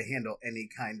about how to handle any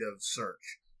kind of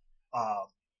search.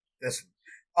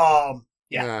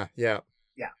 Yeah,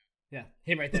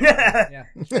 him right there.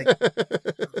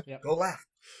 Like, go left.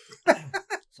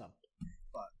 So.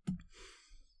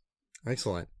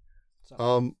 Excellent.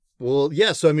 Well,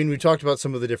 yeah. So, I mean, we talked about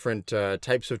some of the different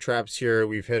types of traps here.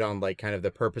 We've hit on like kind of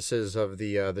the purposes of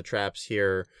the traps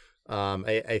here.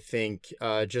 I think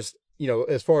just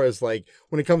as far as like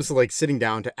when it comes to like sitting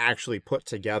down to actually put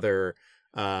together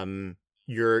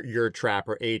your trap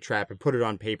or a trap and put it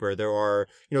on paper, there are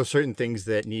certain things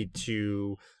that need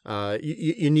to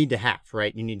you need to have,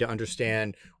 right. You need to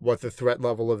understand what the threat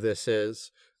level of this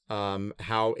is.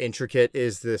 How intricate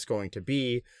is this going to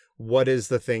be? What is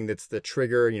the thing that's the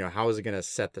trigger? How is it going to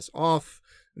set this off?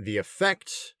 The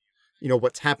effect,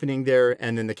 what's happening there,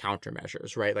 and then the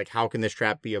countermeasures, right? Like how can this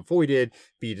trap be avoided,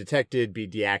 be detected, be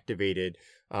deactivated?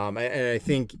 And I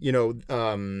think,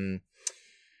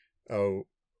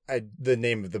 the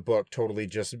name of the book totally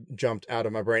just jumped out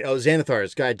of my brain. Oh,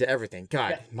 Xanathar's Guide to Everything.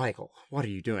 God, Michael, what are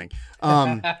you doing?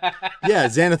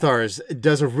 Xanathar's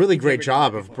does a really great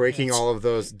job of breaking all of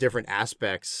those different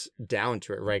aspects down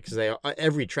to it, right? Because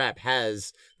every trap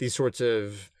has these sorts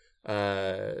of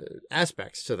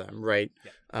aspects to them, right?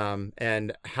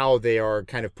 And how they are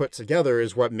kind of put together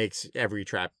is what makes every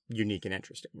trap unique and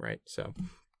interesting, right? So,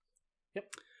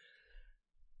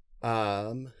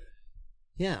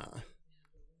 yeah.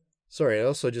 Sorry, I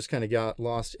also just kind of got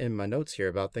lost in my notes here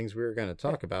about things we were going to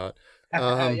talk about.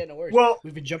 No worries. Well,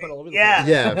 we've been jumping all over the place.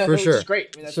 Yeah, for sure. It's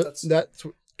great. I mean, that's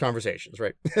conversations,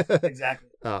 right? Exactly.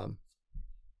 I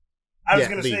was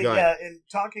going to say, in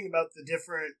talking about the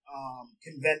different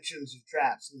conventions of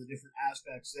traps and the different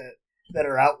aspects that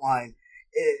are outlined,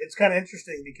 it's kind of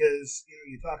interesting because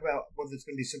you talk about whether it's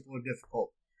going to be simple or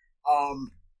difficult.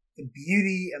 The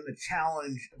beauty and the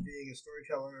challenge of being a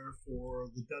storyteller for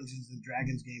the Dungeons and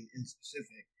Dragons game in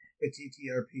specific, but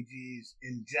TTRPGs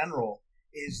in general,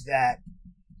 is that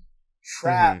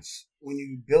traps, when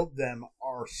you build them,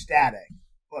 are static,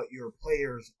 but your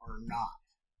players are not.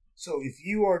 So if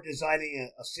you are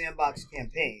designing a sandbox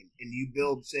campaign and you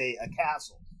build, say, a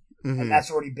castle, and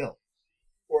that's already built,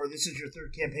 or this is your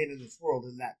third campaign in this world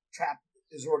and that trap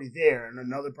is already there and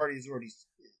another party is already...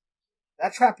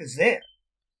 That trap is there.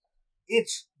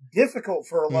 It's difficult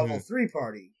for a level 3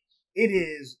 party. It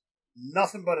is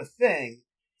nothing but a thing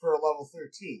for a level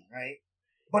 13, right?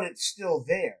 But it's still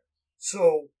there.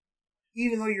 So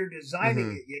even though you're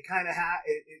designing it, you kind of have,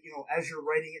 as you're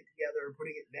writing it together,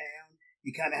 putting it down,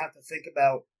 you kind of have to think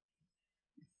about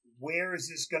where is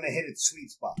this going to hit its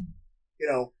sweet spot?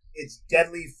 It's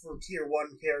deadly for tier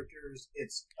 1 characters.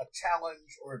 It's a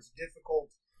challenge, or it's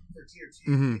difficult for tier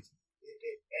 2. And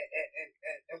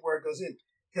where it goes in.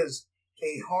 Because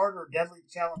a hard or deadly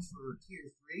challenge for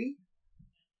tier 3,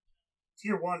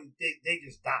 tier 1, they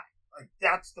just die. Like,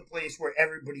 that's the place where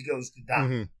everybody goes to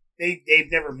die.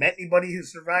 They've never met anybody who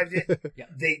survived it.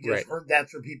 They just heard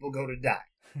that's where people go to die.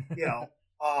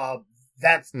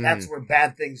 That's where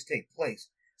bad things take place.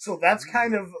 So that's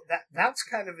kind of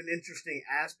an interesting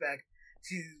aspect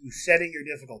to setting your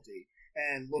difficulty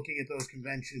and looking at those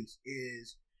conventions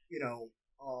is,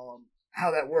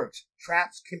 how that works.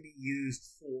 Traps can be used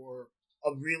for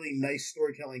a really nice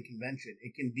storytelling convention.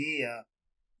 It can be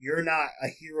you're not a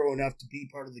hero enough to be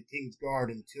part of the King's Guard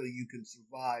until you can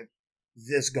survive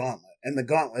this gauntlet. And the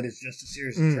gauntlet is just a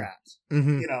series of traps.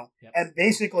 And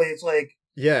basically it's like,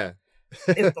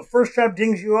 if the first trap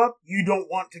dings you up, you don't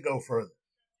want to go further.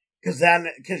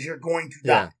 Because you're going to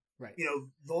die. Right.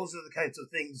 Those are the kinds of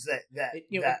things that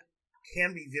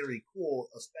can be very cool,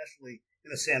 especially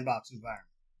in a sandbox environment.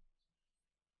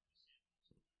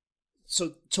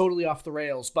 So totally off the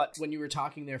rails, but when you were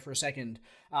talking there for a second,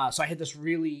 so I had this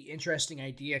really interesting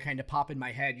idea kind of pop in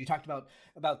my head. You talked about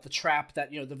the trap that,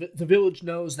 the village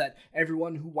knows that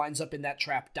everyone who winds up in that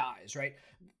trap dies, right?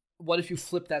 What if you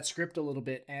flip that script a little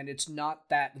bit and it's not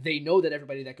that they know that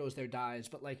everybody that goes there dies,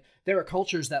 but like there are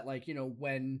cultures that like,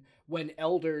 when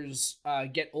elders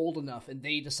get old enough and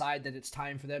they decide that it's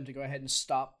time for them to go ahead and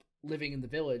stop living in the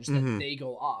village that they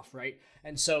go off, right?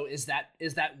 And so is that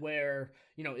where,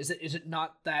 you know, is it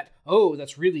not that, oh,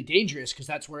 that's really dangerous because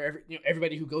that's where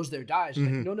everybody who goes there dies?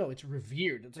 Like, no, it's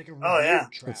revered. It's like a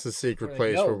revered trap. It's a secret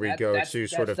place where we go to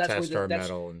sort of test our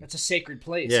metal. That's a sacred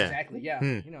place. Exactly. Yeah.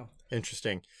 You know.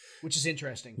 Interesting. Which is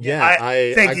interesting. Yeah.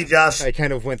 Thank you, Josh. I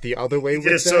kind of went the other way with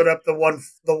that. You just sewed up the one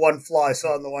flaw I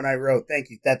saw in the one I wrote. Thank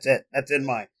you. That's it. That's in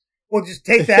mine. We'll just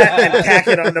take that and tack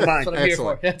it onto mine. That's what I'm here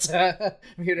for.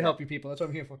 I'm here to help you people. That's what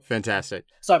I'm here for. Fantastic.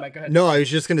 Sorry, Mike, go ahead. No, I was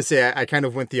just going to say I kind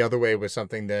of went the other way with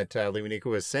something that Leonika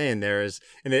was saying there is,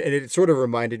 and it sort of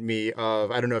reminded me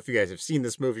of, I don't know if you guys have seen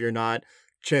this movie or not.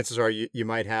 Chances are you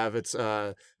might have. It's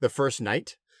The First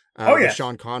Knight with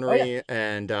Sean Connery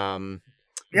and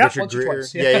Richard Gere.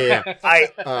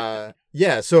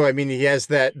 Yeah. So, I mean, there's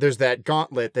that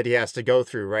gauntlet that he has to go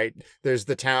through, right? There's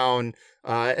the town,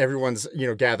 everyone's,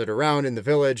 gathered around in the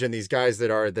village, and these guys that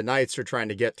are the knights are trying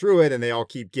to get through it, and they all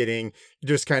keep getting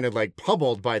just kind of like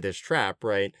pummeled by this trap,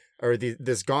 right? Or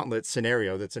this gauntlet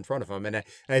scenario that's in front of them. And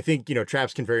I think,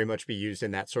 traps can very much be used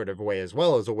in that sort of way as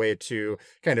well, as a way to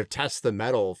kind of test the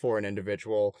mettle for an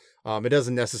individual. It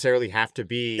doesn't necessarily have to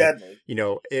be, deadly.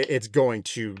 It's going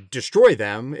to destroy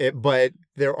them, but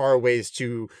there are ways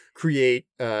to create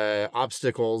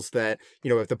obstacles that,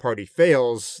 if the party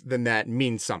fails, then that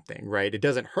means something, right? It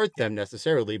doesn't hurt them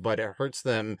necessarily, but it hurts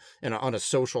them on a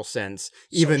social sense,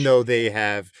 even though they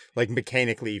have like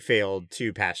mechanically failed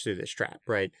to pass through this trap,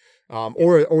 right?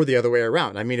 Or the other way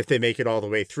around. I mean, if they make it all the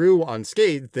way through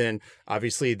unscathed, then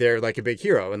obviously they're like a big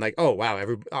hero and like, oh,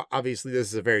 wow, obviously this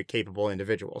is a very capable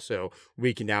individual. So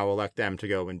we can now elect them to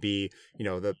go and be,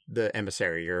 the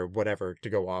emissary or whatever to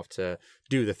go off to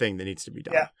do the thing that needs to be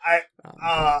done. Yeah, I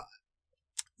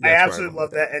absolutely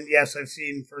love that. And yes, I've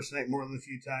seen First Knight more than a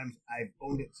few times. I've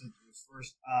owned it since it was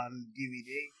first on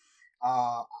DVD.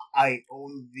 I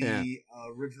own the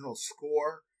original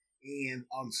score. And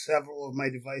on several of my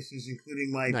devices,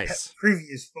 including my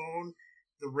previous phone,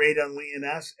 the Raid on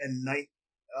Lyonesse and Night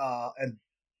Fight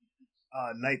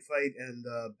and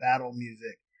Battle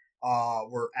music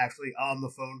were actually on the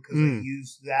phone because I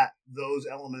used those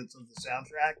elements of the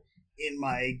soundtrack in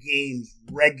my games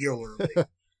regularly.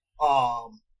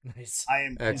 Nice. I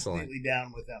am completely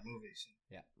down with that movie. So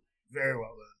yeah, very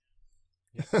well done.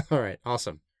 Yeah. All right,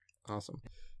 awesome.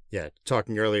 Yeah,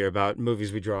 talking earlier about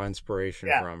movies we draw inspiration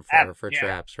from for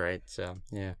traps, right? So,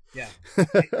 yeah. Yeah.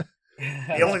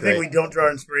 The only thing we don't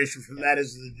draw inspiration from that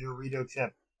is the Dorito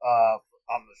chip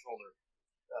on the shoulder.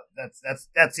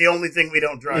 That's the only thing we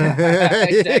don't draw.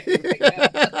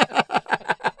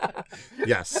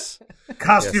 Yes.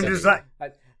 Costume design.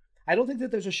 I don't think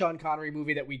that there's a Sean Connery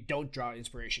movie that we don't draw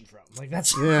inspiration from. Like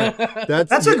that's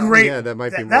that's a great. Yeah, that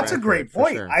might be. That's a great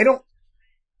point. Sure.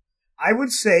 I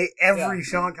would say every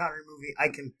Sean Connery movie I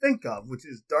can think of, which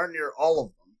is darn near all of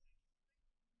them,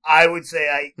 I would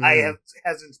say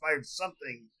has inspired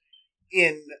something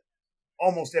in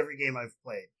almost every game I've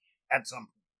played at some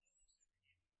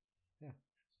point.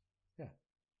 Yeah.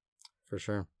 For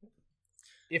sure.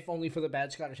 If only for the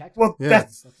bad Scottish accent. Well,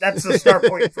 that's the start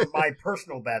point for my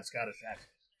personal bad Scottish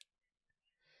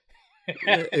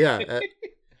accent. Yeah,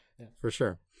 for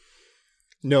sure.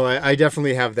 No, I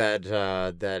definitely have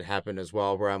that happen as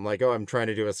well, where I'm like, oh, I'm trying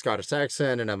to do a Scottish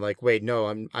accent, and I'm like, wait,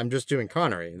 no, I'm just doing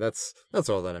Connery. That's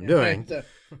all that I'm doing.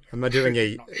 I'm not doing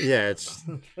it's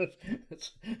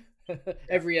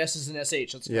every S is an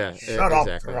SH. That's shut up,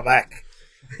 Trebek.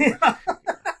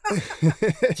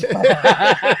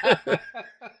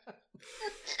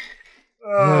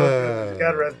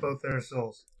 God rest both their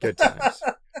souls. Good times.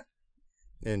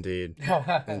 Indeed.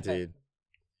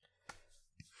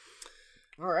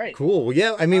 All right. Cool. Well,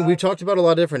 yeah, I mean, we've talked about a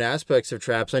lot of different aspects of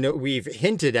traps. I know we've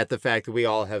hinted at the fact that we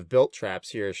all have built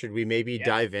traps here. Should we maybe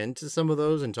dive into some of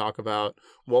those and talk about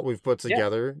what we've put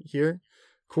together here?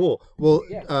 Cool. Well,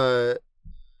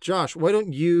 Josh, why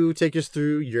don't you take us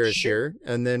through yours here,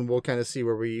 and then we'll kind of see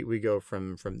where we go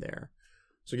from there.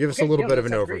 So give us a little bit of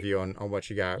an overview on what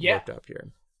you got worked up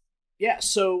here. Yeah,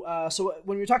 so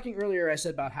when we were talking earlier, I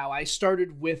said about how I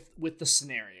started with the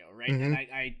scenario, right? Mm-hmm. And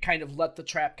I kind of let the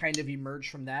trap kind of emerge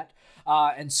from that.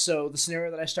 And so the scenario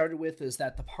that I started with is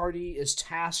that the party is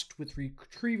tasked with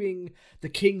retrieving the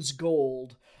king's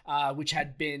gold, which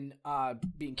had been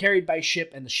being carried by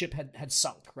ship, and the ship had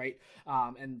sunk, right?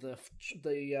 And the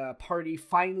party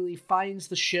finally finds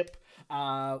the ship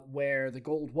where the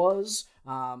gold was.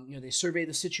 They survey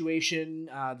the situation.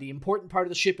 The important part of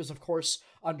the ship is, of course,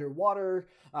 underwater.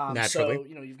 Naturally.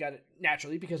 So, you've got it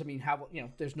naturally because,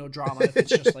 there's no drama if it's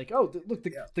just like, oh, look,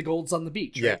 the gold's on the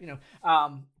beach, right?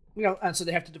 and so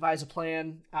they have to devise a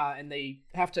plan, and they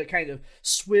have to kind of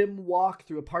walk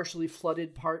through a partially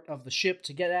flooded part of the ship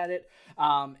to get at it.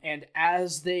 And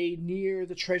as they near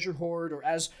the treasure hoard, or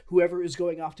as whoever is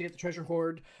going off to get the treasure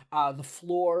hoard, the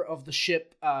floor of the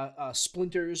ship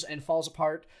splinters and falls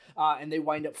apart, and they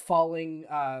wind up falling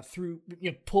through,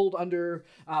 pulled under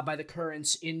by the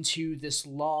currents into this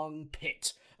long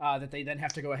pit that they then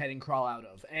have to go ahead and crawl out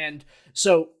of. And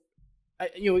so,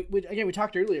 we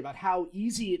talked earlier about how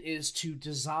easy it is to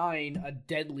design a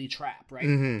deadly trap, right?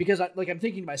 Mm-hmm. Because I'm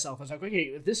thinking to myself, I was like, okay,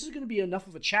 if this is going to be enough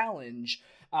of a challenge,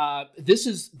 this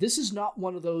is not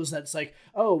one of those that's like,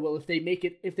 oh, well, if they make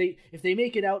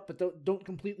it out but don't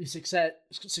completely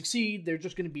succeed, they're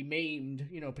just going to be maimed,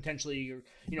 potentially, or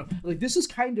like this is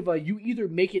kind of a, you either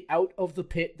make it out of the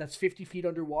pit that's 50 feet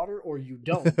underwater or you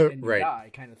don't and you right.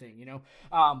 die kind of thing,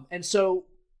 and so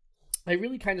I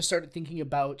really kind of started thinking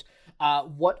about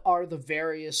what are the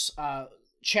various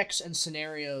checks and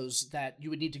scenarios that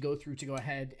you would need to go through to go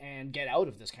ahead and get out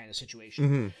of this kind of situation.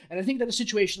 Mm-hmm. And I think that a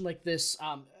situation like this,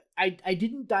 I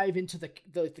didn't dive into the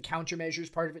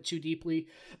countermeasures part of it too deeply.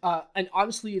 And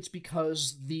honestly, it's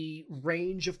because the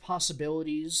range of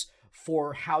possibilities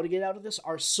for how to get out of this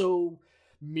are so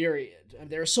myriad. And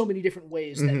there are so many different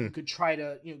ways that you could try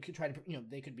to,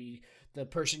 they could be the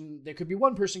person, there could be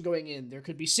one person going in, there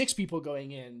could be 6 people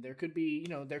going in, there could be,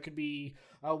 there could be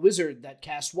a wizard that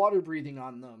casts water breathing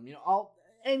on them,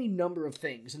 any number of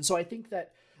things. And so I think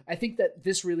that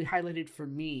this really highlighted for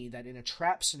me that in a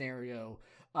trap scenario,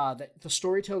 that the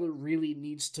storyteller really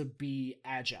needs to be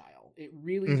agile. It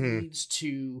really needs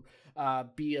to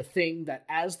be a thing that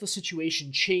as the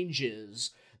situation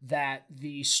changes, that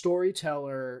the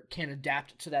storyteller can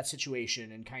adapt to that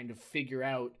situation and kind of figure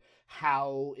out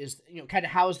how is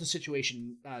the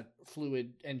situation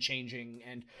fluid and changing,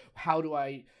 and how do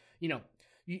I,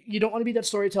 you don't want to be that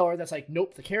storyteller that's like,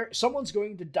 nope, someone's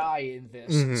going to die in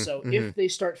this. If they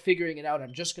start figuring it out,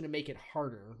 I'm just going to make it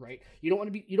harder, right? You don't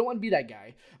want to be that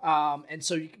guy. And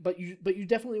so, but you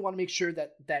definitely want to make sure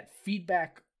that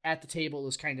feedback at the table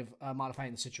is kind of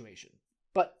modifying the situation.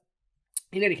 But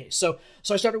in any case, so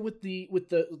I started with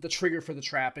the trigger for the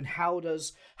trap, and how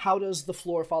does the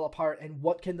floor fall apart, and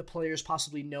what can the players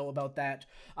possibly know about that?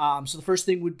 So the first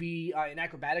thing would be an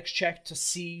acrobatics check to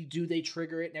see, do they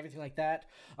trigger it and everything like that.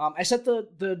 I set the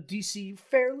DC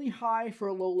fairly high for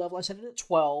a low level. I set it at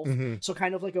 12, so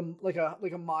kind of like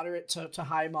a moderate to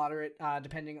high moderate,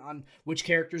 depending on which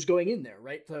character's going in there,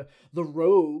 right? The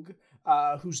rogue,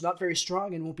 who's not very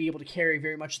strong and won't be able to carry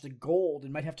very much of the gold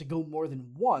and might have to go more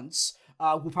than once,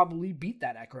 will probably beat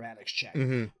that acrobatics check.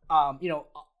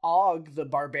 Og, the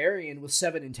barbarian with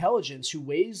 7 intelligence, who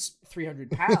weighs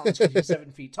 300 pounds because he's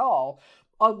 7 feet tall,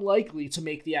 unlikely to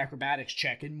make the acrobatics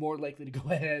check and more likely to go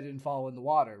ahead and fall in the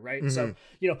water, right? So,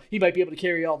 he might be able to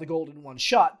carry all the gold in one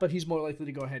shot, but he's more likely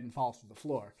to go ahead and fall through the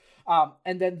floor.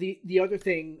 And then the other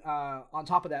thing on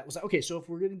top of that was, okay, so if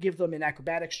we're going to give them an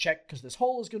acrobatics check because this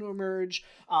hole is going to emerge,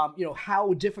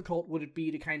 how difficult would it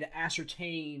be to kind of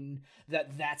ascertain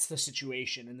that that's the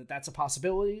situation and that that's a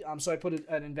possibility? So I put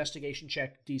an investigation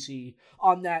check DC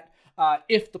on that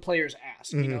if the players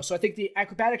ask. So I think the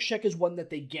acrobatics check is one that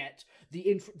they get.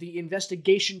 The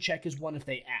investigation check is one if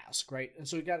they ask, right? And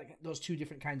so we got those two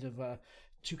kinds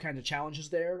of challenges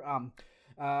there.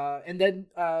 And then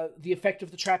the effect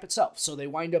of the trap itself. So they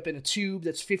wind up in a tube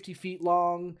that's 50 feet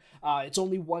long. It's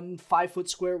only 1 5-foot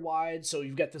square wide. So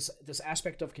you've got this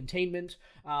aspect of containment,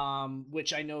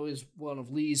 which I know is one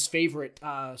of Lee's favorite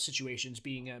situations,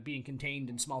 being contained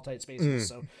in small, tight spaces.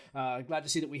 So glad to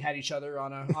see that we had each other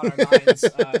on our minds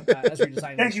as we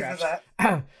designed these traps.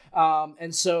 Thank you for that.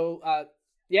 And so,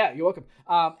 yeah, you're welcome.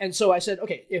 And so I said,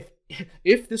 okay,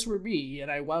 if this were me and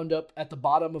I wound up at the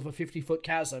bottom of a 50-foot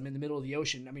chasm in the middle of the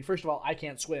ocean, I mean, first of all, I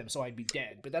can't swim, so I'd be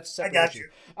dead. But that's a separate issue.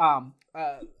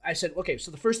 I said, okay,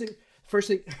 so the first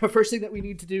thing that we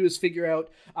need to do is figure out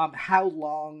how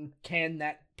long can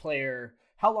that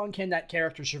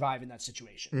character survive in that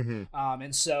situation.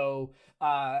 And so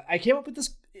I came up with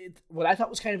this, what I thought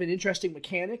was kind of an interesting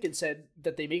mechanic, and said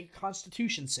that they make a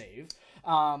Constitution save,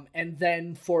 and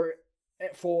then for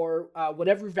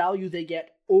whatever value they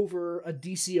get over a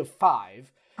DC of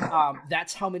 5,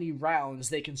 that's how many rounds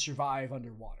they can survive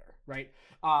underwater, right?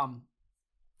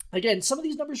 Again, some of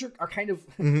these numbers are kind of,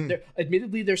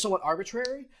 they're somewhat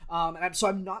arbitrary, and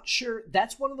I'm not sure.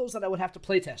 That's one of those that I would have to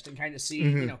play test and kind of see,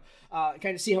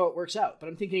 kind of see how it works out. But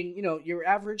I'm thinking, your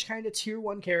average kind of tier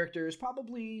 1 character is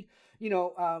probably,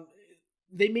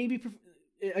 they may be.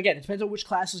 Again, it depends on which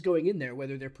class is going in there,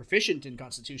 whether they're proficient in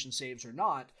Constitution saves or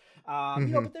not.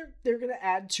 But they're going to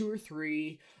add 2 or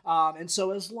 3, and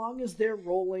so as long as they're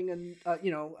rolling and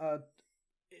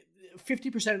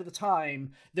 50% of the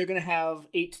time they're going to have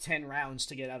 8 to 10 rounds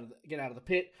to get out of the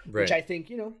pit, Right. which I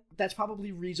think, that's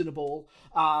probably reasonable.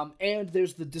 And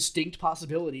there's the distinct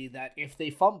possibility that if they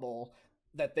fumble,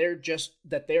 that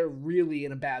they're really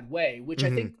in a bad way, which I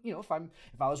think, if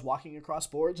I was walking across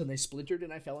boards and they splintered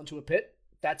and I fell into a pit,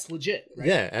 that's legit, right?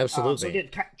 Yeah, absolutely. So again,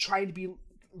 trying to be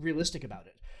realistic about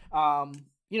it.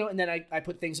 And then I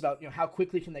put things about, how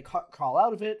quickly can they crawl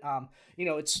out of it?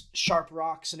 It's sharp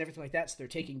rocks and everything like that. So they're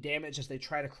taking damage as they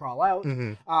try to crawl out.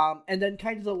 And then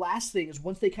kind of the last thing is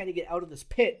once they kind of get out of this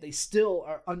pit, they still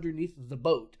are underneath the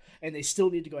boat and they still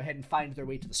need to go ahead and find their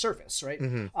way to the surface. Right.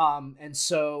 And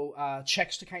so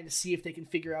checks to kind of see if they can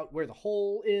figure out where the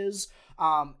hole is.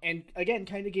 And again,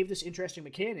 kind of gave this interesting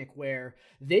mechanic where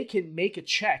they can make a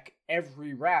check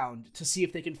every round to see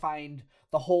if they can find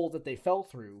the hole that they fell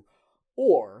through,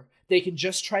 or they can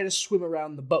just try to swim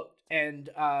around the boat. And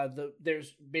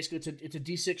there's basically it's a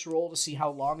D6 roll to see how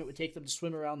long it would take them to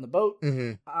swim around the boat.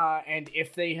 And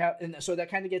if they have, and so that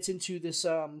kind of gets into this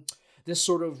this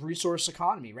sort of resource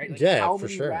economy, right? Like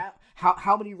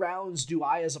how many rounds do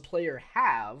I as a player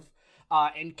have,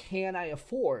 and can I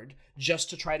afford just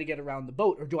to try to get around the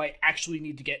boat, or do I actually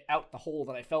need to get out the hole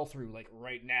that I fell through like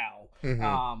right now?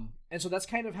 And so that's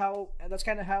kind of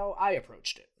how I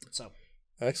approached it. So.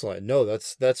 Excellent. No,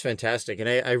 that's fantastic. And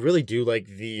I really do like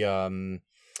the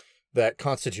that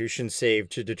Constitution save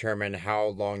to determine how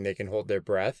long they can hold their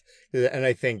breath. And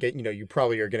I think that, you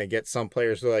probably are going to get some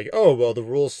players who are like, oh, well, the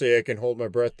rules say I can hold my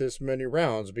breath this many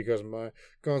rounds because of my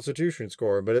Constitution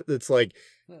score. But it's like,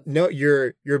 no,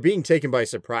 you're being taken by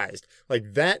surprise.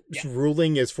 Like that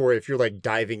ruling is for if you're like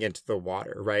diving into the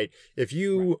water, right? If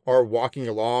you are walking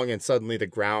along and suddenly the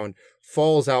ground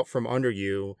falls out from under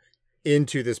you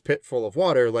into this pit full of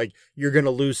water, like you're going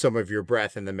to lose some of your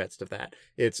breath in the midst of that.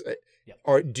 It's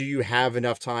do you have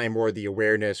enough time or the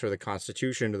awareness or the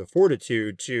constitution or the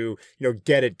fortitude to,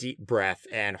 get a deep breath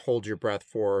and hold your breath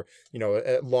for,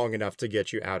 long enough to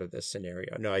get you out of this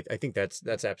scenario? No, I think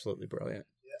that's absolutely brilliant.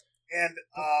 And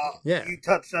you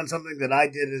touched on something that I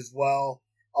did as well.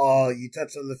 You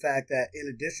touched on the fact that in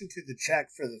addition to the check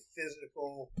for the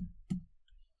physical,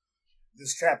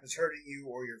 this trap is hurting you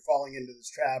or you're falling into this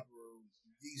trap,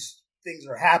 these things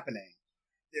are happening,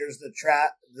 there's the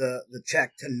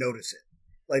check to notice it.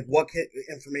 Like, what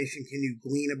information can you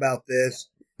glean about this?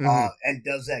 And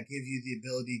does that give you the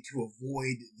ability to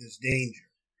avoid this danger?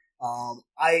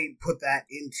 I put that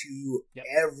into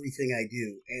everything I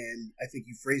do, and I think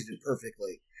you phrased it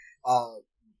perfectly.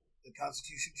 The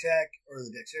Constitution check or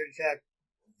the Dexterity check,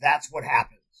 that's what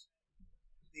happens.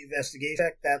 The investigation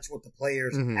check, that's what the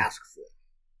players ask for.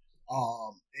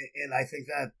 And I think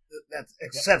that's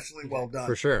exceptionally well done.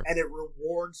 For sure. And it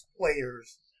rewards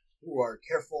players who are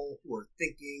careful, who are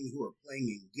thinking, who are playing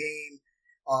in game.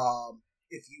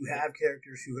 If you have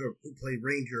characters who play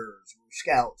rangers or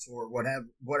scouts or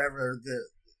whatever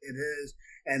it is,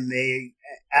 and they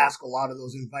ask a lot of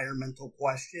those environmental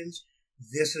questions,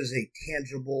 this is a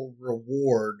tangible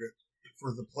reward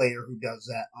for the player who does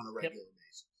that on a regular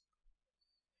basis.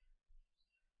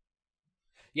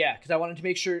 Yeah, because I wanted to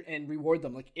make sure and reward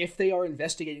them. Like if they are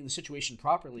investigating the situation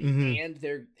properly and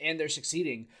they're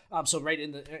succeeding. So right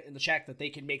in the check that they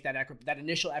can make that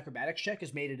initial acrobatics check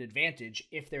is made an advantage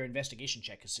if their investigation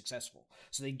check is successful.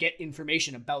 So they get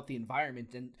information about the environment,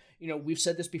 and we've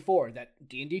said this before that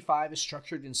D&D 5 is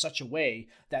structured in such a way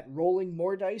that rolling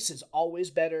more dice is always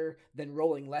better than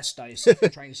rolling less dice if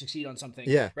you're trying to succeed on something.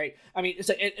 Yeah. Right. I mean, it's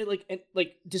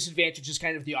like disadvantage is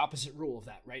kind of the opposite rule of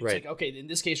that, right? It's like, okay, in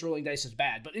this case, rolling dice is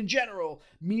bad. But in general,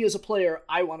 me as a player,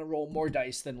 I want to roll more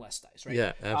dice than less dice, right?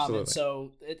 Yeah, absolutely. And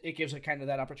so it gives it kind of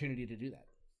that opportunity to do that.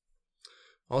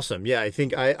 Awesome. Yeah, I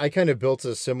think I kind of built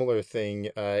a similar thing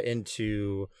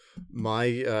into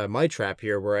my my trap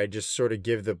here, where I just sort of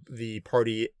give the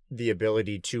party the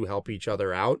ability to help each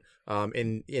other out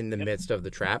in the midst of the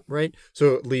trap, right?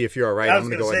 So, Lee, if you're all right, I'm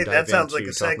going to go ahead and dive that sounds like a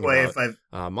segue. If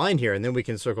I've mine here, and then we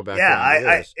can circle back.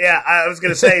 I was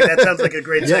going to say that sounds like a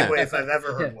great segue if I've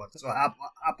ever heard one. So hop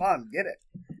on, get it.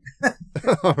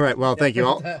 All right. Well, thank you.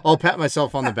 I'll pat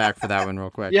myself on the back for that one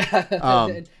real quick.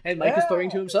 Yeah. And Mike is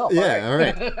throwing to himself. Yeah. All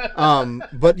right.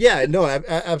 But yeah, no,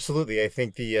 absolutely. I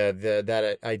think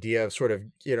that idea of sort of,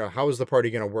 how is the party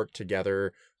going to work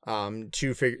together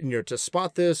to figure, to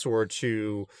spot this or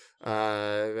to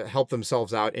help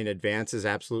themselves out in advance is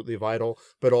absolutely vital,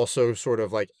 but also sort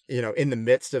of like, in the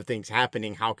midst of things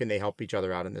happening, how can they help each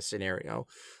other out in this scenario?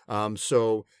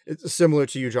 So it's similar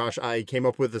to you, Josh. I came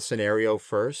up with the scenario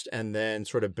first and then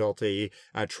sort of built a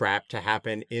trap to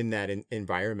happen in that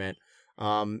environment.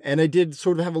 And I did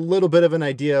sort of have a little bit of an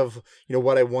idea of,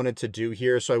 what I wanted to do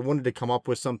here. So I wanted to come up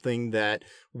with something that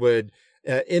would,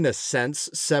 in a sense,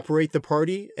 separate the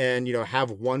party and,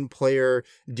 have one player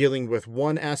dealing with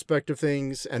one aspect of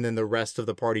things and then the rest of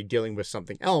the party dealing with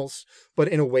something else, but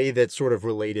in a way that's sort of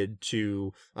related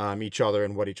to each other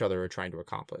and what each other are trying to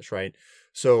accomplish, right?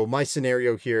 So my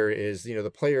scenario here is,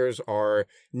 the players are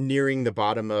nearing the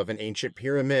bottom of an ancient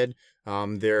pyramid.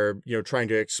 They're, trying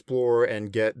to explore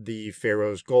and get the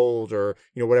pharaoh's gold or,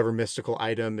 whatever mystical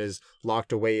item is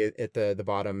locked away at the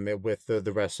bottom with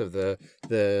the rest of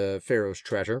the pharaoh's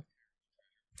treasure.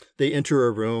 They enter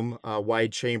a room, a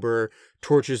wide chamber,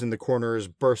 torches in the corners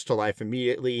burst to life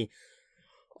immediately.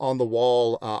 On the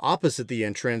wall opposite the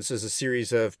entrance is a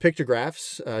series of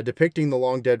pictographs depicting the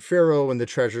long-dead pharaoh and the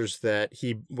treasures that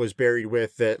he was buried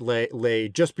with that lay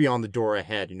just beyond the door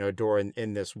ahead, a door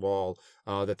in this wall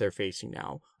that they're facing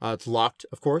now. It's locked,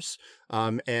 of course,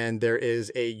 and there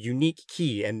is a unique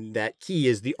key, and that key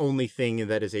is the only thing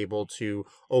that is able to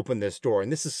open this door.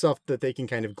 And this is stuff that they can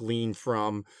kind of glean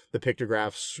from the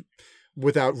pictographs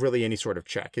without really any sort of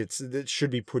check. It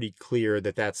should be pretty clear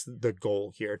that that's the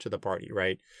goal here to the party,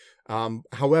 right?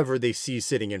 However, they see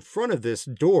sitting in front of this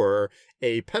door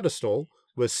a pedestal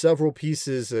with several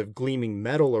pieces of gleaming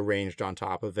metal arranged on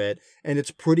top of it, and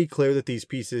it's pretty clear that these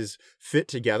pieces fit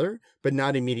together, but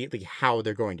not immediately how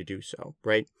they're going to do so,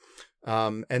 right?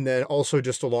 And then also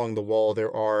just along the wall,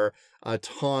 there are a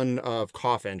ton of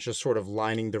coffins just sort of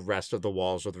lining the rest of the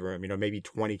walls of the room, maybe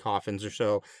 20 coffins or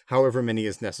so, however many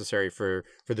is necessary for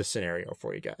the scenario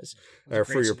for you guys, or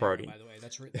for your party. By the way,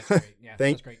 that's great. Yeah,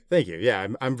 that's great. Thank you. Yeah,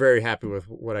 I'm very happy with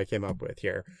what I came up with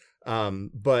here.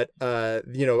 But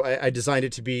I designed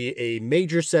it to be a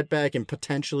major setback and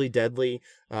potentially deadly,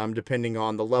 depending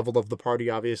on the level of the party.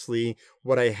 Obviously,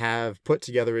 what I have put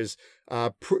together is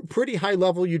pretty high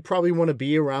level. You'd probably want to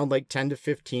be around like 10 to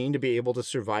 15 to be able to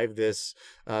survive this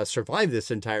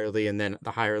entirely. And then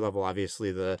the higher level,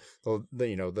 obviously, the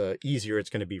easier it's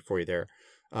going to be for you there.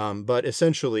 But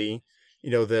essentially,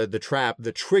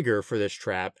 the trigger for this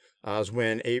trap is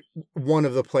when one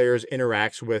of the players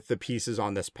interacts with the pieces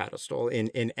on this pedestal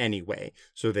in any way.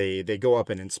 So they go up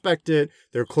and inspect it.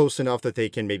 They're close enough that they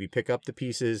can maybe pick up the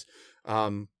pieces.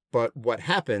 But what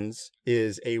happens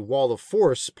is a wall of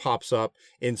force pops up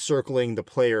encircling the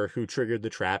player who triggered the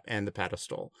trap and the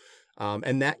pedestal.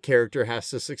 And that character has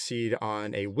to succeed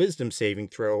on a wisdom saving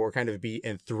throw or kind of be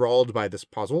enthralled by this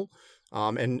puzzle,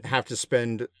 and have to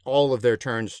spend all of their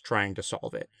turns trying to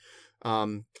solve it.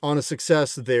 On a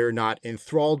success, they're not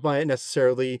enthralled by it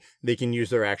necessarily. They can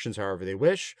use their actions however they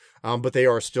wish, but they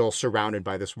are still surrounded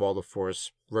by this wall of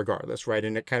force regardless, right?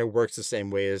 And it kind of works the same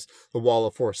way as the wall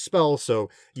of force spell. So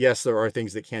yes, there are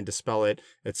things that can dispel it,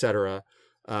 etc.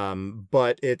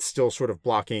 But it's still sort of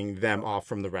blocking them off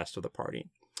from the rest of the party.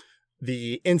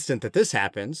 The instant that this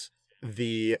happens,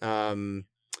 the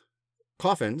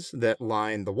coffins that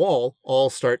line the wall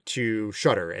all start to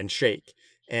shudder and shake.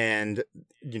 And,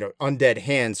 undead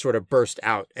hands sort of burst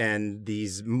out, and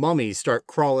these mummies start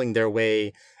crawling their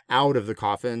way out of the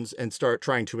coffins and start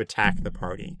trying to attack the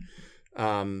party.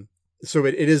 So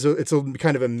it's a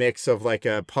kind of a mix of like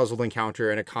a puzzle encounter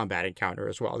and a combat encounter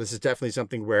as well. This is definitely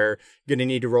something where you're going to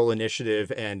need to roll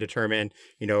initiative and determine,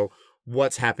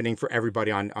 what's happening for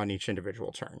everybody on each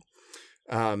individual turn.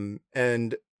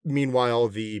 And meanwhile,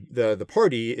 the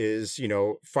party is,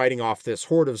 fighting off this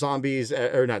horde of zombies,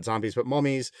 or not zombies, but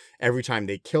mummies. Every time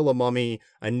they kill a mummy,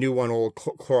 a new one will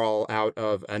crawl out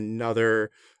of another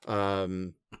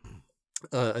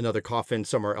coffin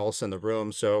somewhere else in the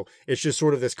room. So it's just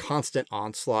sort of this constant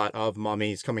onslaught of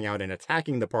mummies coming out and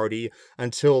attacking the party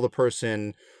until the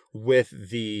person with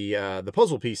the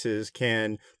puzzle pieces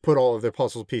can put all of their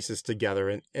puzzle pieces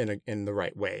together in the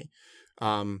right way.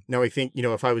 Now I think,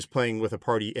 if I was playing with a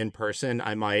party in person,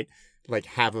 I might like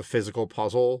have a physical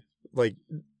puzzle like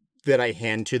that I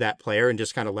hand to that player and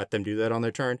just kind of let them do that on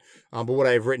their turn. But what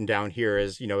I've written down here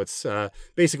is, it's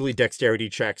basically dexterity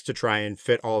checks to try and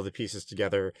fit all of the pieces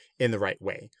together in the right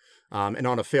way. And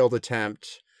on a failed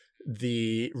attempt,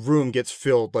 the room gets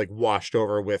filled, like washed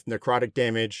over with necrotic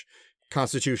damage.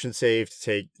 Constitution save to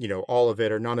take, all of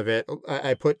it or none of it.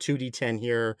 I put 2d10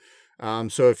 here.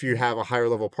 So if you have a higher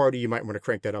level party, you might want to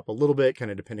crank that up a little bit, kind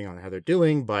of depending on how they're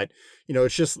doing. But,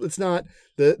 it's not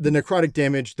the necrotic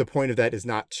damage. The point of that is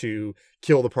not to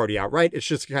kill the party outright. It's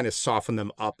just to kind of soften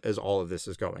them up as all of this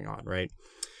is going on, right?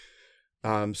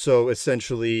 So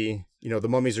essentially, the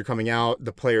mummies are coming out,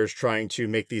 the player's trying to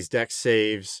make these dex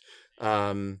saves.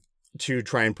 to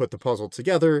try and put the puzzle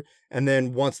together. And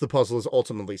then once the puzzle is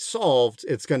ultimately solved,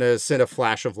 it's going to send a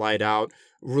flash of light out,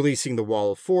 releasing the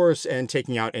wall of force and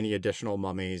taking out any additional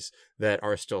mummies that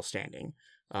are still standing.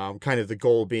 Kind of the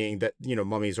goal being that,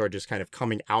 mummies are just kind of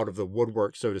coming out of the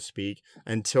woodwork, so to speak,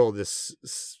 until this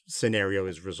scenario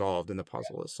is resolved and the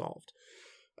puzzle is solved.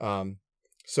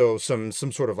 So some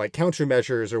sort of like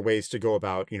countermeasures or ways to go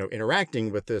about,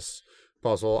 interacting with this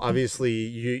puzzle. Obviously,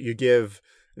 you give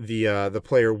the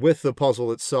player with the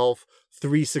puzzle itself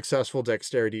 3 successful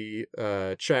dexterity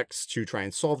checks to try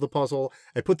and solve the puzzle.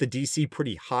 I put the DC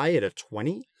pretty high at a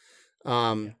 20.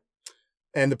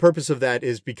 And the purpose of that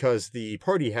is because the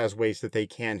party has ways that they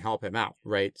can help him out,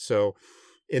 right? So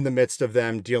in the midst of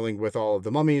them dealing with all of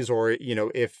the mummies, or,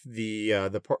 if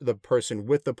the person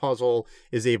with the puzzle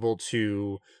is able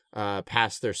to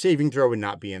pass their saving throw and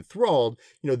not be enthralled,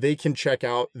 they can check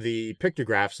out the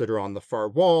pictographs that are on the far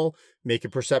wall, make a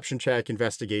perception check,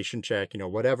 investigation check,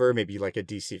 whatever, maybe like a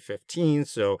DC 15.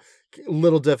 So a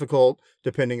little difficult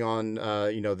depending on,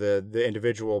 the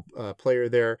individual player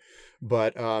there,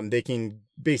 but they can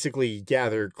basically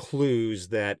gather clues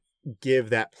that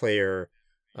give that player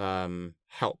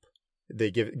help. They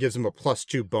gives them a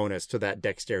 +2 bonus to that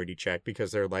dexterity check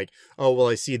because they're like, oh, well,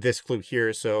 I see this clue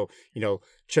here. So,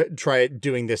 try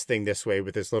doing this thing this way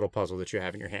with this little puzzle that you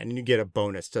have in your hand, and you get a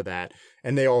bonus to that.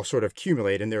 And they all sort of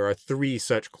accumulate, and there are 3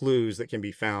 such clues that can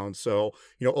be found. So,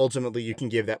 ultimately you can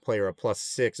give that player a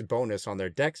 +6 bonus on their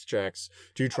dex checks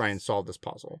to try and solve this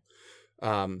puzzle.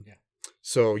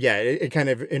 So yeah, it kind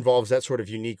of involves that sort of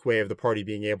unique way of the party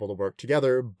being able to work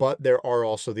together, but there are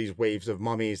also these waves of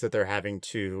mummies that they're having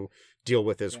to deal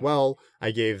with as well.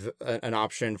 I gave an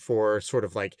option for sort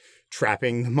of like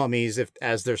trapping the mummies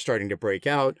as they're starting to break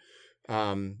out.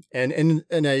 And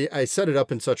I set it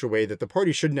up in such a way that the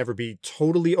party should never be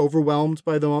totally overwhelmed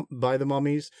by the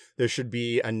mummies. There should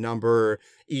be a number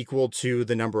equal to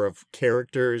the number of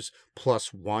characters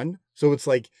 +1. So it's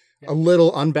like a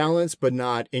little unbalanced, but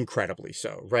not incredibly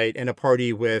so, right? And a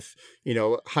party with,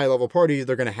 high-level parties,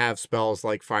 they're going to have spells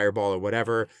like Fireball or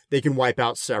whatever. They can wipe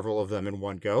out several of them in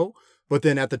one go. But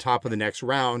then at the top of the next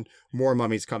round, more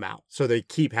mummies come out. So they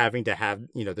keep having to have,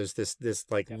 there's this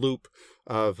like loop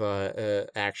of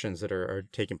actions that are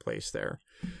taking place there.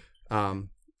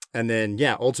 And then,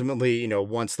 ultimately,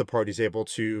 once the party's able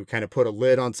to kind of put a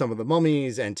lid on some of the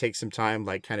mummies and take some time,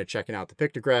 like kind of checking out the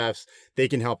pictographs, they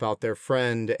can help out their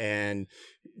friend and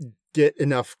get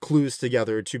enough clues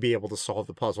together to be able to solve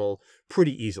the puzzle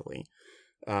pretty easily.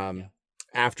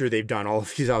 After they've done all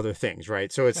of these other things,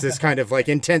 right? So it's this kind of like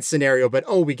intense scenario, but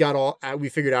we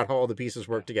figured out how all the pieces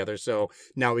work together. So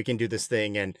now we can do this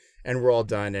thing and we're all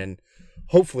done and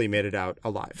hopefully made it out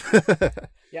alive.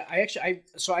 Yeah, I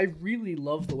really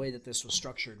love the way that this was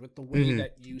structured, with the way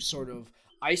that you sort of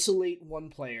isolate one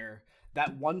player.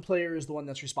 That one player is the one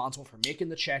that's responsible for making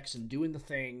the checks and doing the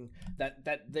thing. That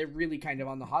they're really kind of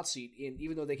on the hot seat, and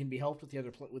even though they can be helped with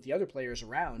the other players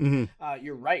around,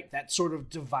 you're right. That sort of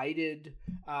divided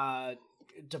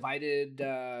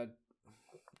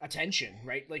attention,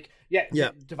 right? Like,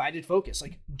 divided focus.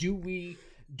 Like, do we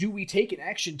take an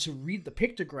action to read the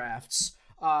pictographs?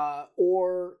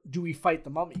 Or do we fight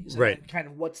the mummies? And right. Kind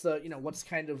of what's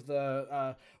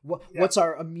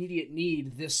our immediate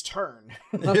need this turn?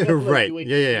 Right.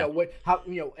 Yeah.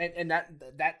 And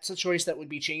that's a choice that would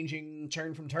be changing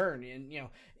turn from turn. And,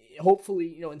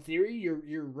 hopefully, in theory,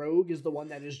 your rogue is the one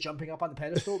that is jumping up on the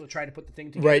pedestal to try to put the thing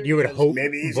together. Right. You would hope.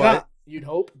 Maybe he's not. You'd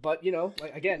hope, but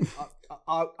again,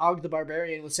 Og the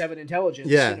Barbarian with 7 intelligence.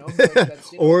 Yeah.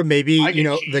 Or maybe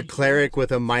the cleric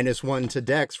with a -1 to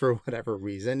Dex for whatever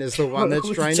reason is the one that's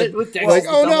trying to like.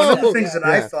 Oh no! One of the things that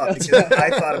I thought, because I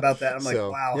thought about that, I'm like,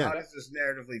 wow, yeah. how does this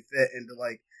narratively fit into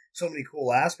like so many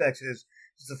cool aspects? Is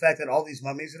the fact that all these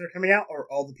mummies that are coming out are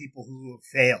all the people who have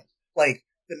failed, like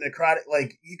the necrotic.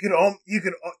 Like you could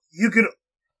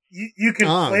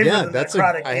flavor the necrotic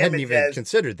damage. I hadn't even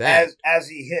considered that. As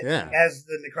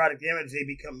the necrotic damage, they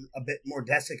become a bit more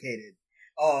desiccated.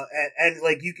 And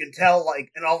like you can tell,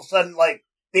 like, and all of a sudden, like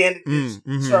bandages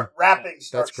start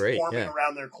forming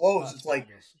around their clothes. It's like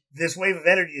this wave of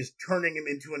energy is turning him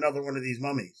into another one of these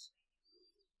mummies.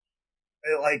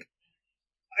 I'm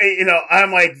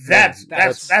like, that's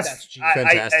fantastic.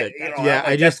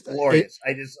 That's glorious.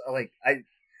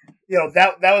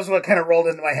 That was what kind of rolled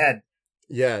into my head.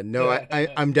 Yeah, no,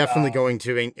 I'm definitely going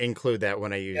to include that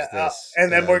when I use this.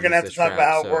 And then we're going to have to talk about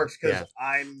how it works, because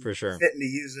I'm for sure fitting to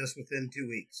use this within 2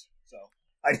 weeks. So,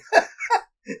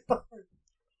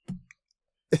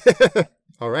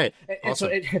 all right. And awesome.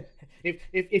 so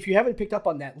if you haven't picked up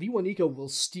on that, Lee Waniko will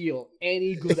steal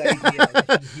any good idea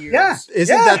that he hears. Yeah.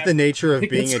 Isn't that the nature of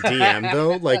being a DM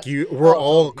though? Like we're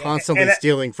all constantly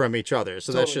stealing from each other,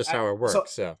 so Totally. that's just how it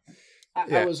works.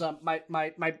 I was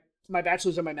my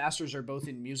bachelor's and my master's are both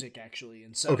in music actually,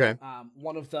 and so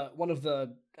one of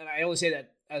the and I only say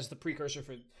that as the precursor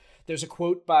for. There's a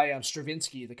quote by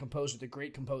Stravinsky, the composer, the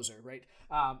great composer, right?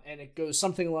 And it goes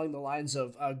something along the lines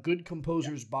of good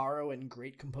composers borrow and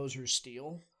great composers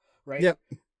steal, right? Yep.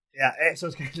 Yeah. So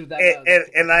it's kind of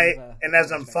that. And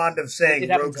as I'm fond of saying,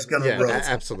 rogue's gonna rogue.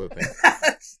 Absolutely.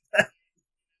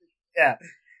 Yeah.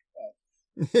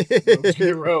 Rogue's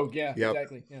gonna rogue. Yeah. Yep.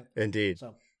 Exactly. Yeah. Indeed.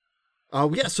 So.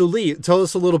 So Lee, tell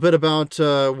us a little bit about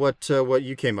what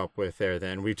you came up with there.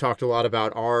 Then we talked a lot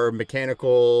about our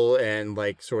mechanical and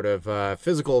like sort of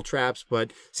physical traps,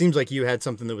 but seems like you had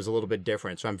something that was a little bit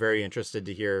different. So I'm very interested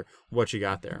to hear what you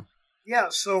got there. Yeah,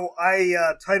 so I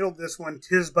titled this one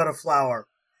 "'Tis But a Flower,"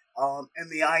 and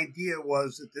the idea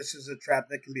was that this is a trap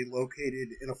that can be located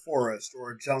in a forest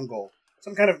or a jungle,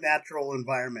 some kind of natural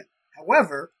environment.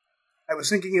 However, I was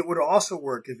thinking it would also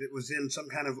work if it was in some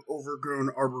kind of overgrown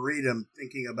arboretum,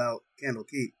 thinking about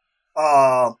Candlekeep,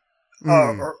 or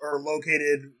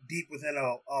located deep within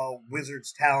a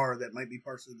wizard's tower that might be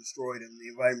partially destroyed and the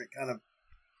environment kind of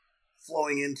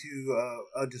flowing into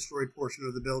a destroyed portion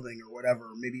of the building or whatever,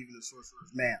 or maybe even a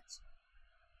sorcerer's manse.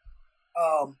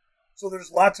 So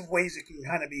there's lots of ways it can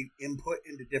kind of be input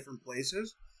into different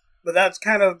places, but that's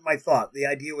kind of my thought. The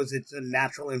idea was it's a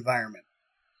natural environment.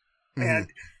 Mm-hmm. And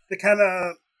to kind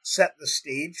of set the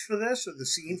stage for this, or the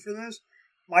scene for this,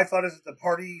 my thought is that the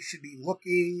party should be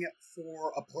looking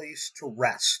for a place to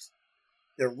rest.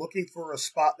 They're looking for a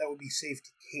spot that would be safe to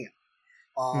camp.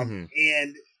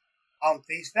 And on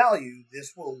face value,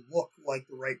 this will look like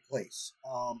the right place.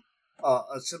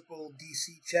 A simple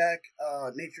DC check,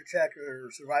 nature check,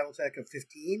 or survival check of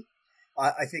 15.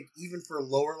 I think even for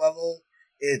lower level,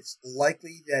 it's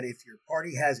likely that if your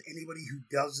party has anybody who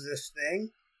does this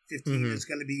thing, 15 is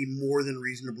going to be more than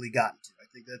reasonably gotten to. I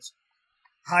think that's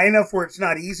high enough where it's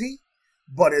not easy,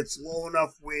 but it's low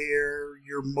enough where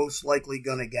you're most likely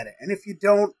going to get it. And if you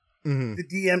don't, the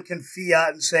DM can fiat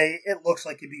and say, it looks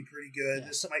like it'd be pretty good. Yes.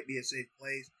 This might be a safe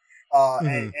place.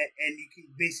 And you can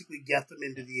basically get them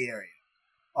into the area.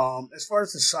 As far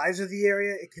as the size of the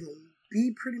area, it can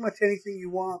be pretty much anything you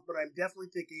want, but I'm definitely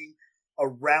thinking a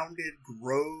rounded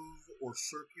grove or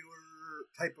circular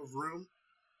type of room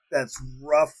that's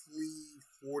roughly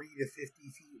 40 to 50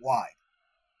 feet wide,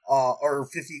 or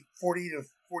 40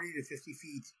 to 50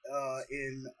 feet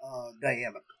in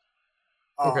diameter.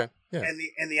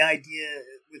 And the idea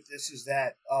with this is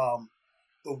that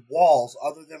the walls,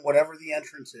 other than whatever the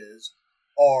entrance is,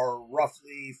 are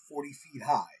roughly 40 feet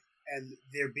high, and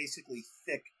they're basically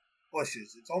thick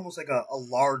bushes. It's almost like a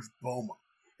large boma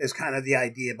is kind of the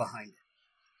idea behind it.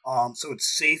 So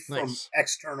it's safe from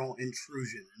external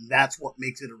intrusion, and that's what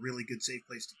makes it a really good safe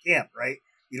place to camp, right?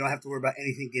 You don't have to worry about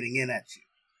anything getting in at you.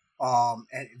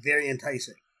 And very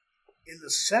enticing. In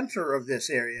the center of this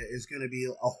area is going to be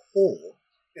a hole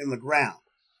in the ground.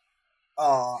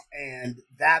 And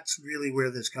that's really where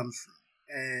this comes from,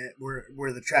 and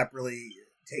where the trap really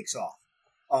takes off.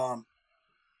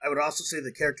 I would also say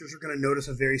the characters are going to notice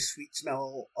a very sweet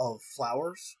smell of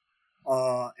flowers.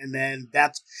 And then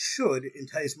that should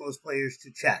entice most players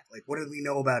to check. Like, what do we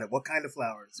know about it? What kind of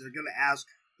flowers? They're going to ask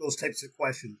those types of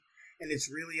questions. And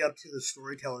it's really up to the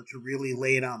storyteller to really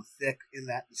lay it on thick in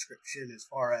that description as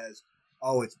far as,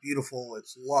 oh, it's beautiful,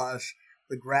 it's lush,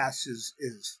 the grass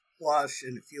is plush,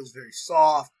 and it feels very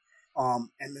soft. And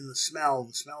then the smell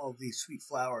of these sweet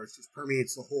flowers just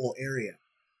permeates the whole area.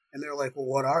 And they're like, well,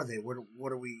 what are they? What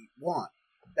do we want?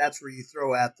 That's where you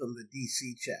throw at them the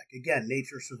DC check. Again,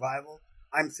 nature survival.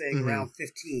 I'm saying around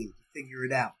 15 to figure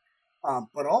it out.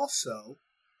 But also,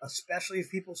 especially if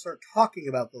people start talking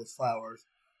about those flowers,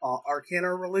 Arcana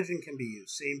or Religion can be used.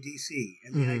 Same DC.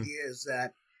 And the idea is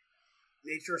that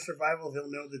nature survival,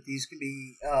 they'll know that these can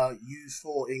be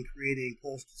useful in creating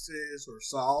poultices or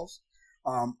salves.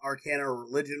 Arcana or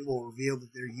Religion will reveal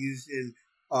that they're used in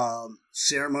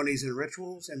ceremonies and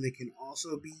rituals, and they can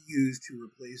also be used to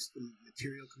replace the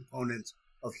material components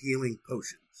of healing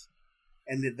potions.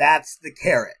 And that's the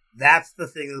carrot. That's the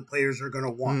thing that the players are going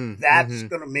to want. That's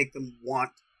going to make them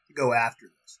want to go after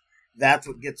this. That's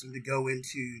what gets them to go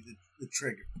into the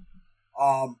trigger.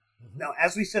 Now,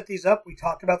 as we set these up, we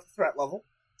talked about the threat level,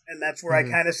 and that's where I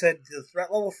kind of said the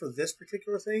threat level for this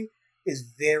particular thing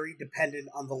is very dependent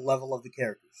on the level of the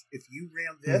characters. If you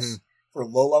ran this for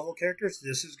low-level characters,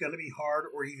 this is going to be hard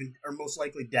or most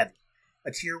likely deadly.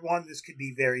 A tier 1, this could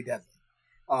be very deadly.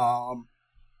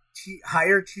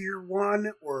 higher tier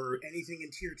 1 or anything in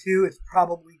tier 2, it's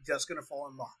probably just going to fall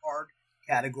in the hard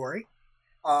category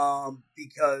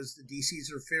because the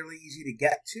DCs are fairly easy to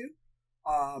get to.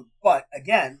 But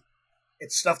again,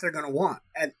 it's stuff they're going to want.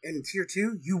 And in tier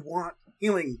 2, you want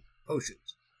healing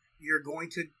potions. You're going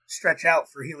to stretch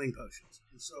out for healing potions.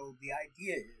 And so the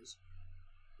idea is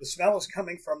the smell is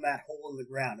coming from that hole in the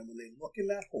ground. And when they look in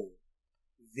that hole,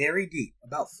 very deep,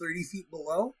 about 30 feet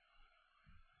below,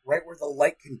 right where the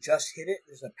light can just hit it,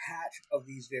 there's a patch of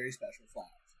these very special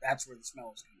flowers. That's where the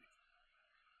smell is coming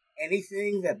from.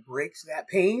 Anything that breaks that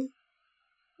pane,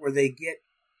 where they get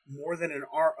more than an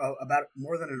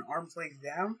arm's length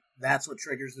down, that's what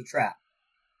triggers the trap.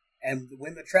 And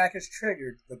when the trap is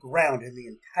triggered, the ground in the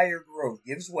entire grove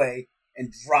gives way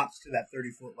and drops to that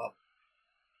 30-foot level.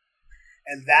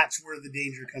 And that's where the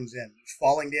danger comes in. There's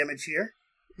falling damage here.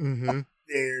 Mm-hmm.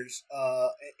 There's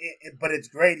but it's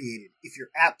gradated. If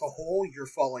you're at the hole, you're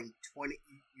falling 20.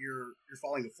 You're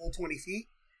falling a full 20 feet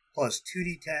plus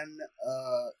 2d10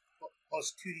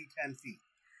 feet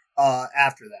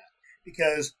after that,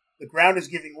 because the ground is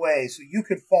giving way. So you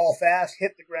could fall fast,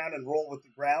 hit the ground, and roll with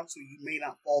the ground. So you may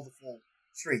not fall the full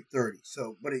straight 30.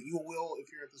 So, but you will, if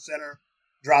you're at the center,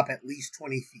 drop at least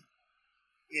 20 feet.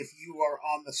 If you are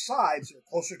on the sides or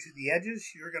closer to the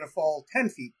edges, you're going to fall 10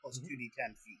 feet plus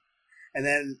 2d10 feet. And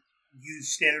then use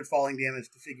standard falling damage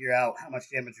to figure out how much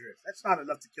damage there is. That's not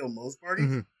enough to kill most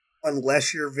parties,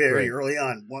 unless you're very early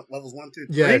on. Levels 1, 2,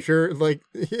 3. Yeah, if you're like,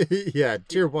 yeah,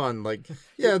 tier 1, like,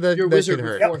 yeah, that can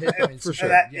hurt. For sure.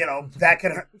 That, you know, that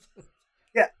can hurt.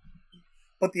 Yeah.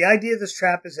 But the idea of this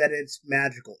trap is that it's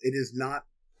magical. It is not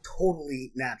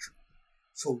totally natural.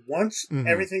 So once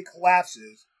everything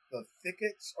collapses, the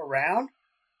thickets around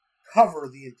cover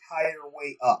the entire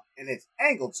way up. And it's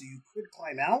angled, so you could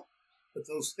climb out. But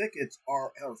those thickets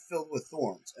are filled with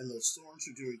thorns, and those thorns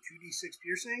are doing 2d6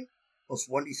 piercing plus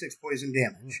 1d6 poison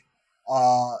damage.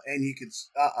 And you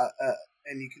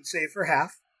can save for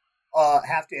half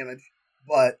damage.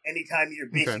 But anytime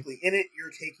you're basically in it,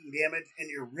 you're taking damage, and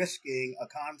you're risking a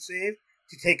con save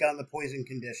to take on the poison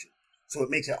condition. So it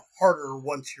makes it harder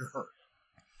once you're hurt.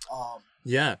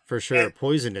 Yeah, for sure.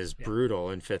 Poison is brutal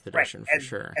in 5th edition, for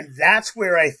sure. And that's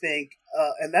where I think,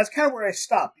 and that's kind of where I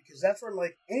stop, because that's where I'm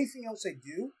like, anything else I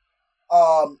do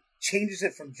changes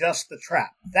it from just the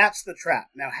trap. That's the trap.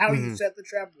 Now, how you set the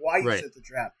trap, why you set the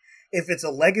trap. If it's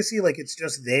a legacy, like it's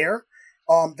just there,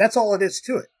 that's all it is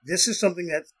to it. This is something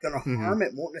that's going to harm.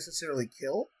 It won't necessarily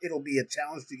kill. It'll be a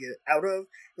challenge to get out of.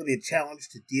 It'll be a challenge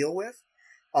to deal with.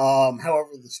 However,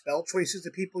 the spell choices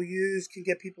that people use can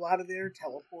get people out of there.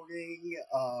 Teleporting,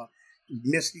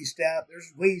 Misty Step.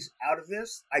 There's ways out of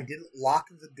this. I didn't lock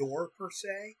the door per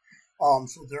se,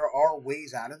 so there are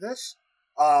ways out of this.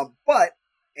 But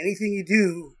anything you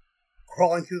do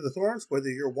crawling through the thorns, whether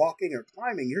you're walking or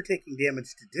climbing, you're taking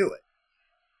damage to do it.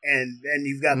 And then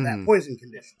you've got that poison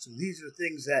condition. So these are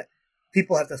things that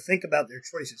people have to think about their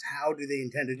choices. How do they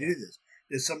intend to do this?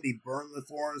 Does somebody burn the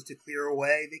thorns to clear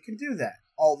away? They can do that.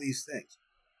 All these things.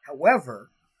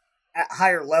 However, at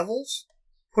higher levels,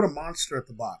 put a monster at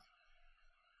the bottom.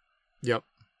 Yep.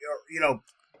 Or,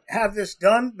 have this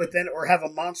done, but then, or have a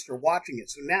monster watching it.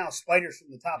 So now spiders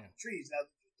from the top of the trees, now that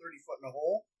they're 30 foot in a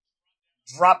hole,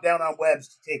 drop down on webs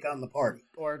to take on the party.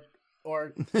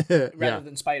 Or rather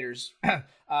than spiders,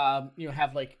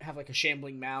 have like a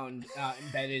shambling mound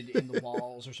embedded in the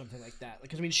walls or something like that.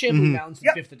 Because shambling mounds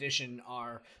in 5th edition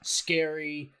are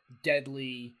scary,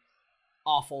 deadly,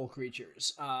 awful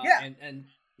creatures. And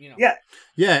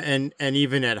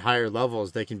even at higher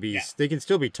levels, they can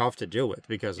still be tough to deal with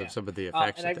because of some of the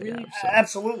effects that they have. So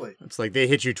absolutely, it's like they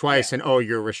hit you twice, and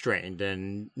you're restrained,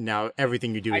 and now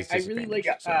everything you do is disadvantaged. I really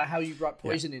like how you brought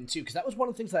poison in too, because that was one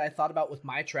of the things that I thought about with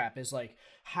my trap is like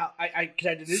how because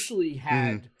I initially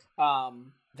had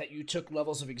that you took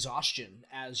levels of exhaustion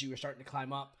as you were starting to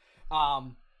climb up.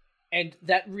 And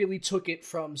that really took it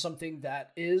from something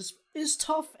that is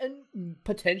tough and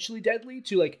potentially deadly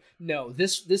to like, no,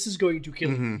 this is going to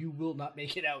kill you. You will not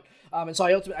make it out. And so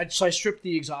I stripped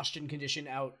the exhaustion condition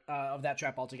out of that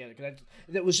trap altogether, because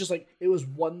it was just like it was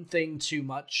one thing too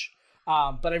much.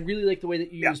 But I really like the way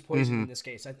that you use poison in this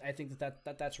case. I think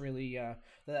that's really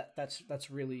that's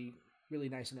really really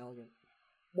nice and elegant.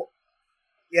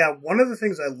 Yeah, one of the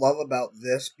things I love about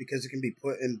this, because it can be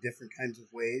put in different kinds of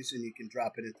ways and you can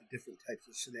drop it into different types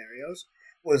of scenarios,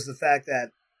 was the fact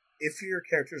that if your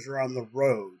characters are on the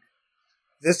road,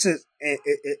 this is,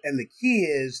 and the key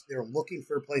is they're looking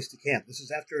for a place to camp. This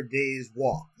is after a day's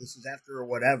walk. This is after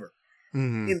whatever.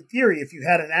 In theory, if you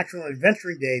had an actual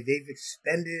adventuring day, they've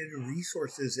expended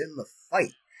resources in the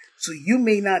fight. So you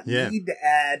may not need to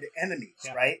add enemies,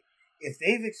 right? if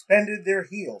they've expended their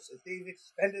heals, if they've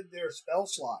expended their spell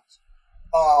slots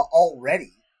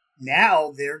already,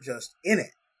 now they're just in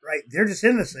it, right? They're just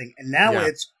in this thing, and now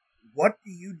it's, what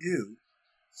do you do,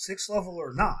 6th level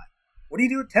or not? What do you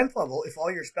do at 10th level if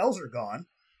all your spells are gone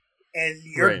and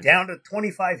you're down to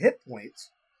 25 hit points?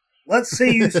 Let's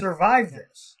say you survive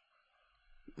this.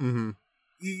 Mm-hmm.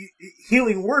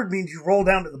 Healing Word means you roll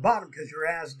down to the bottom because your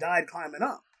ass died climbing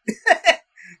up.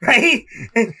 Right?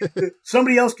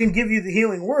 Somebody else can give you the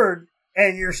Healing Word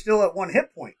and you're still at 1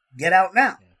 hit point. Get out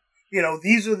now. Yeah.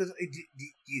 These are the... Do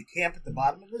you camp at the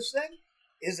bottom of this thing?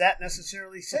 Is that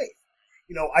necessarily safe?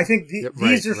 I think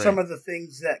these are some of the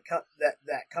things that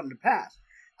come to pass.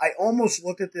 I almost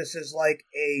looked at this as like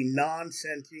a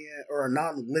non-sentient or a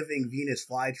non-living Venus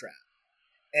flytrap,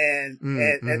 and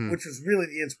which was really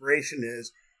the inspiration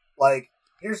is like,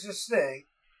 here's this thing,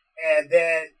 and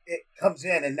then it comes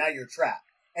in, and now you're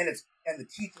trapped, and the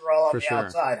teeth are all on the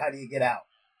outside. How do you get out?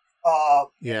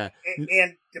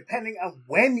 And depending on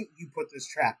when you put this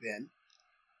trap in,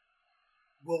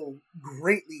 will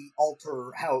greatly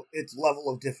alter how its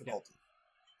level of difficulty.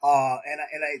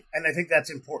 And I think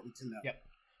that's important to know. Yep.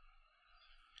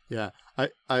 Yeah,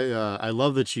 I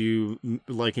love that you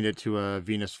likened it to a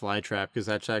Venus flytrap, because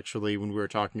that's actually when we were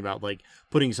talking about like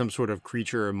putting some sort of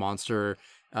creature or monster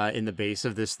in the base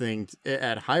of this thing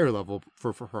at higher level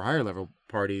for higher level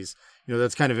parties.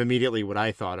 That's kind of immediately what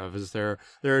I thought of. Is there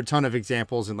are a ton of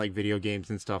examples in like video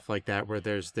games and stuff like that where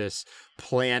there's this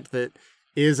plant that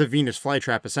is a Venus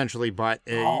flytrap essentially, but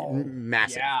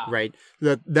massive, right?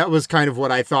 That was kind of what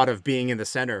I thought of being in the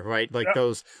center, right? Like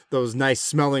those nice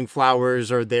smelling flowers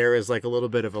are there as like a little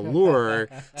bit of a lure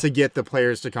to get the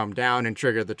players to come down and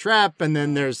trigger the trap. And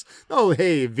then there's,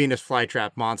 Venus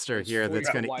flytrap monster here that's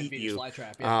going to eat you.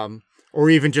 Flytrap, or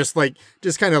even just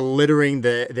kind of littering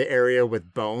the area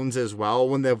with bones as well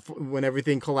when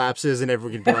everything collapses and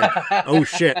everyone can be like, oh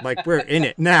shit, like we're in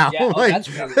it now. Yeah, like,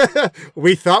 that's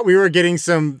we thought we were getting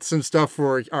some stuff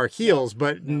for our heals,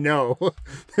 but no,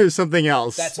 there's something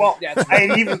else. I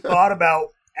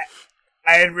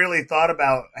had really thought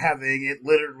about having it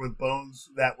littered with bones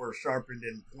that were sharpened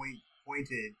and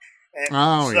pointed.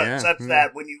 And such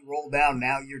that when you roll down,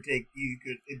 now you could,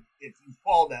 if you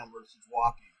fall down versus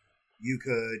walking, you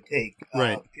could take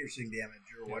piercing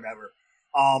damage or whatever.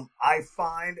 I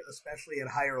find, especially at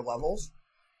higher levels,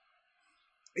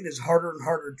 it is harder and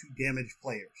harder to damage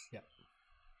players. Yeah.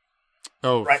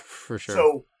 Oh, right, for sure.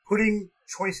 So putting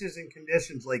choices and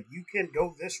conditions like you can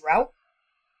go this route,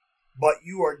 but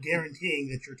you are guaranteeing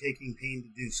that you're taking pain to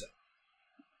do so.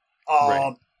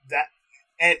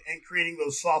 And creating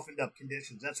those softened up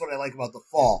conditions. That's what I like about the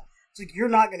fall. It's like you're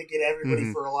not going to get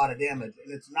everybody for a lot of damage,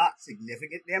 and it's not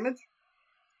significant damage.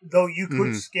 Though you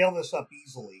could scale this up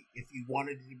easily if you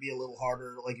wanted it to be a little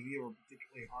harder. Like if you were a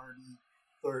particularly hardened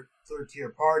third tier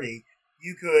party,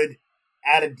 you could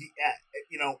add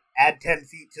add 10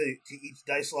 feet to each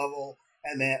dice level,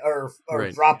 and then or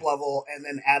drop level, and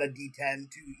then add a D10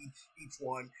 to each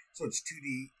one. So it's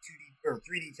 2D or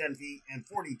 3D 10 feet and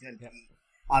 4D 10 feet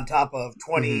on top of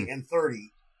 20 and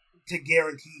 30 to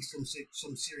guarantee some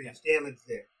serious damage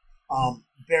there.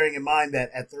 Bearing in mind that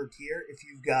at third tier, if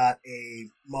you've got a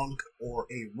monk or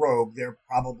a rogue, they're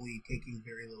probably taking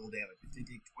very little damage. If they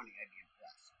take 20, I'd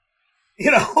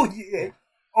be impressed.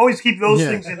 Always keep those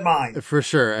things in mind. For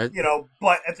sure.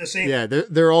 But at the same time... Yeah,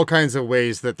 there are all kinds of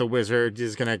ways that the wizard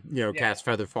is going to, cast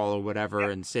Featherfall or whatever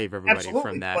and save everybody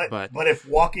from that. But if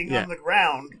walking on the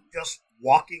ground, just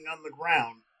walking on the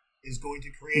ground is going to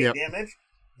create damage,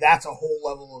 that's a whole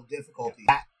level of difficulty.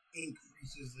 That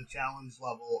increases the challenge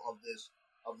level of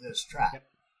this trap.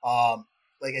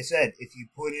 Like I said, if you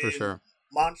put in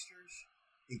monsters,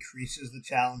 increases the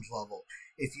challenge level.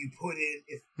 If you put in,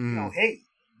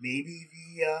 maybe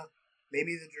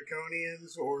the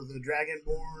Draconians or the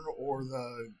Dragonborn or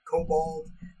the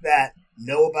Kobold that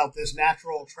know about this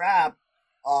natural trap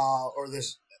or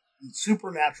this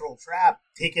supernatural trap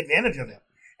take advantage of it,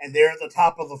 and they're at the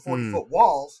top of the 40-foot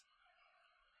walls,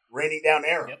 raining down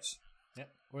arrows. Yep.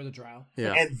 Or the drow.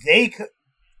 Yeah. And they could,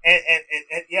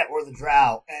 or the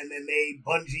drow, and then they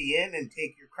bungee in and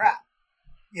take your crap.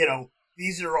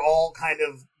 These are all kind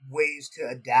of ways to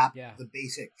adapt the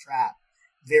basic trap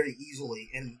very easily,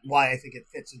 and why I think it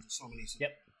fits into so many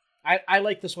scenarios. Yep. I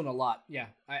like this one a lot. Yeah.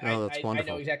 That's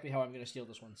wonderful. I know exactly how I'm going to steal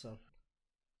this one, so.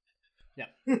 Yeah.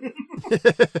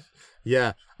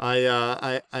 Yeah.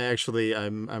 I actually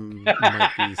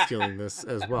might be stealing this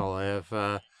as well. I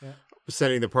have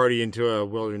sending the party into a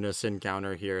wilderness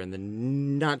encounter here in the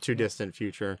not too distant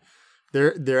future.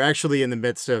 They're actually in the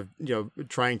midst of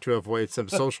trying to avoid some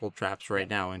social traps right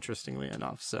now. Interestingly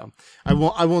enough, so I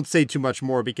won't say too much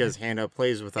more because Hannah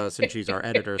plays with us and she's our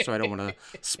editor, so I don't want to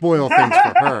spoil things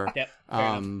for her. Yep,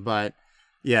 but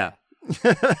yeah.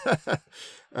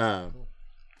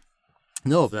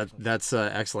 No, that's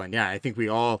excellent. Yeah, I think we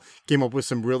all came up with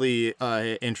some really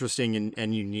interesting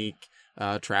and unique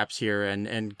traps here,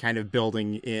 and kind of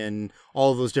building in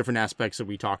all of those different aspects that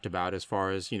we talked about as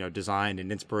far as design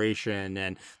and inspiration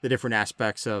and the different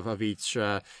aspects of each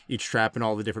trap and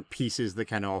all the different pieces that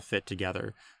kind of all fit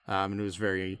together. And it was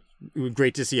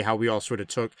great to see how we all sort of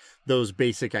took those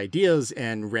basic ideas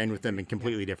and ran with them in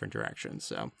completely different directions.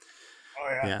 So,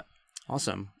 yeah,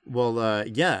 awesome. Well,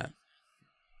 yeah.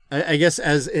 I guess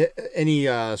as any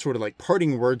sort of like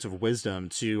parting words of wisdom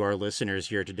to our listeners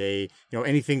here today,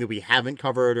 anything that we haven't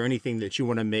covered or anything that you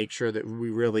want to make sure that we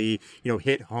really,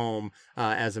 hit home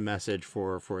as a message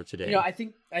for today. I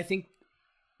think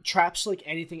traps, like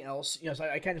anything else, so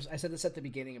I said this at the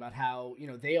beginning about how,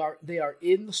 they are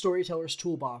in the storyteller's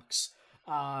toolbox,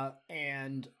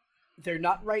 and they're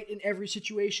not right in every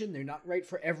situation. They're not right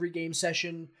for every game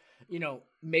session.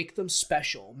 Make them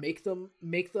special, make them,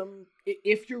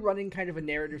 if you're running kind of a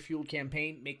narrative fueled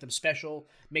campaign, make them special,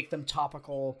 make them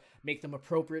topical, make them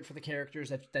appropriate for the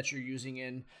characters that you're using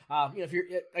in, if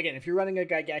you're running a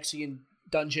Gygaxian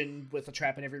dungeon with a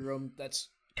trap in every room, that's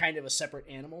kind of a separate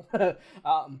animal.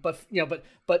 But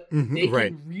they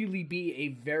can really be a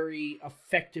very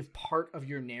effective part of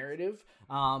your narrative.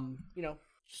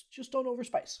 Just don't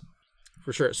overspice.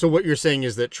 For sure. So what you're saying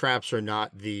is that traps are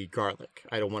not the garlic.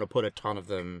 I don't want to put a ton of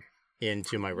them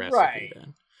into my recipe. Right.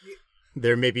 Then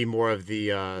there may be more of the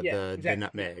exactly. the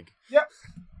nutmeg. Yep.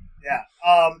 Yeah.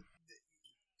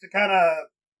 To kind of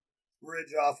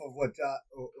bridge off of what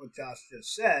Josh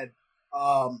just said,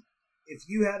 if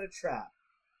you had a trap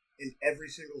in every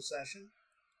single session,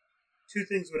 two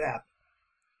things would happen.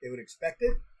 They would expect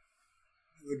it.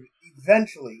 You would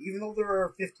eventually, even though there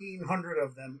are 1,500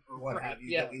 of them or what have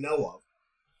you that we know of,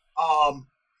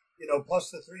 plus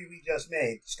the 3 we just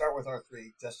made. Start with our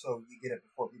 3, just so you get it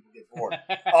before people get bored.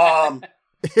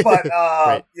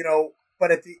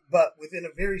 But within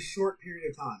a very short period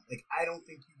of time, like I don't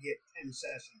think you get 10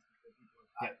 sessions before people are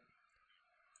tired.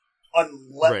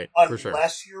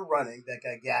 Unless you're running that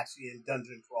Gygaxian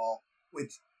dungeon crawl,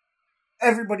 which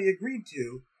everybody agreed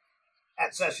to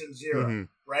at session 0,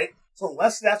 right? So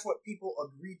unless that's what people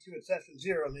agreed to at session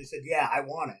 0 and they said, yeah, I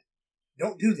want it,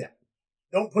 don't do that.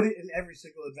 Don't put it in every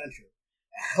single adventure.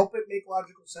 Help it make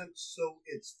logical sense so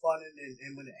it's fun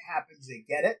and when it happens they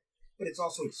get it, but it's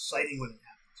also exciting when it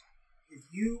happens. If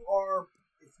you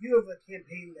have a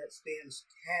campaign that spans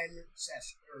 10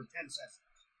 sessions,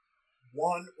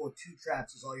 1 or 2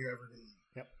 traps is all you're ever going to need.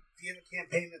 Yep. If you have a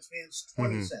campaign that spans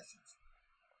 20 sessions,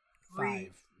 4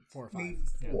 or 5, maybe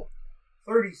 4,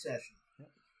 30 sessions,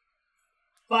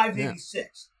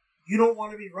 586. You don't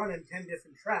want to be running 10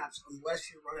 different traps unless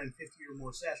you're running 50 or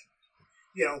more sessions.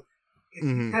 If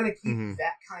you kind of keep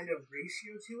that kind of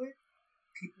ratio to it,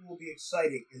 people will be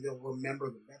excited and they'll remember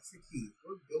them. That's the key. If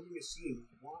we're building a scene,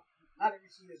 not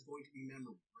every scene is going to be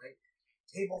memorable, right?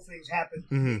 Table things happen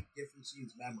to make different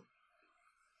scenes memorable.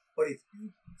 But if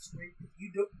you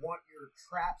don't want your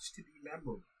traps to be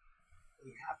memorable,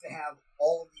 then you have to have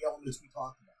all of the elements we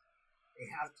talked about. They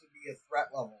have to be a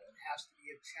threat level. It has to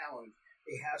be a challenge.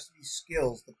 It has to be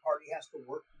skills. The party has to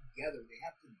work together. They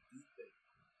have to do things.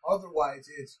 Otherwise,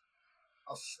 it's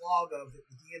a slog of the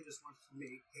DM just wants to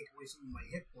take away some of my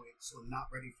hit points, so I'm not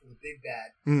ready for the big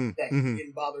bad that he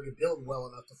didn't bother to build well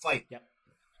enough to fight. Yep,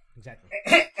 exactly.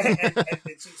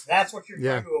 and since that's what you're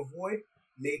trying to avoid,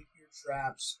 make your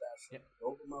traps special. Yep.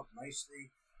 Build them up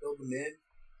nicely. Build them in.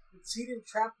 Seeded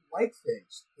trap like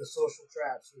things, the social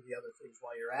traps or the other things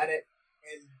while you're at it,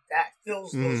 and that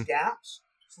fills those gaps.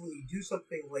 So when you do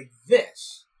something like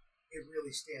this, it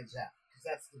really stands out because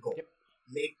that's the goal. Yep.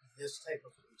 Make this type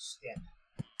of thing stand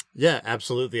out. Yeah,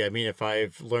 absolutely. I mean, if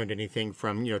I've learned anything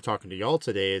from talking to y'all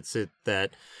today, it's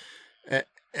that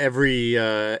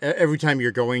every time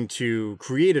you're going to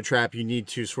create a trap, you need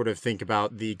to sort of think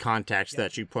about the context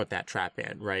that you put that trap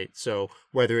in, right? So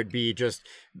whether it be just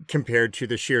compared to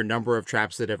the sheer number of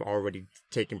traps that have already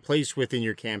taken place within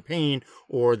your campaign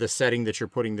or the setting that you're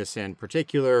putting this in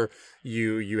particular,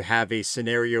 you have a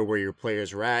scenario where your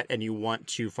players are at and you want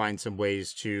to find some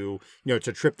ways to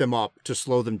to trip them up, to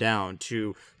slow them down,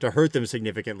 to hurt them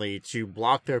significantly, to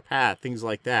block their path, things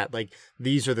like that. Like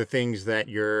these are the things that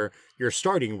you're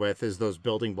starting with as those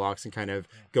building blocks and kind of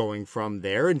going from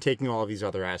there and taking all of these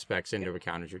other aspects into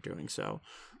account as you're doing so.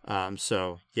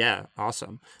 So yeah,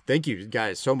 awesome. Thank you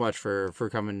guys so much for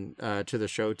coming to the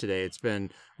show today. It's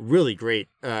been really great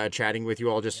chatting with you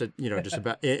all, just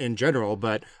about in general,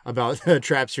 but about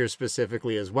traps here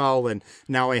specifically as well. And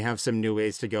now I have some new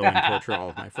ways to go and torture all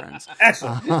of my friends.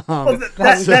 Excellent.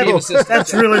 That's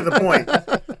really the point.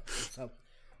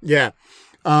 Yeah.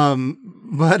 I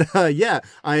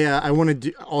want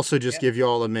to also just give you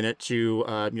all a minute to,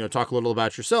 talk a little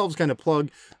about yourselves, kind of plug,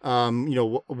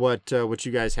 what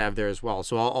you guys have there as well.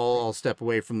 So I'll step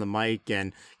away from the mic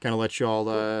and kind of let you all,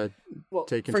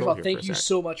 take control. First of all, thank you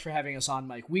so much for having us on,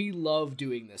 Mike. We love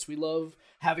doing this. We love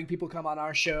having people come on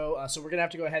our show. So we're going to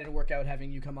have to go ahead and work out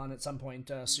having you come on at some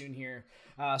point soon here.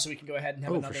 So we can go ahead and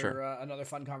have another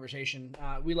fun conversation.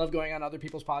 We love going on other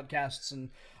people's podcasts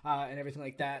and everything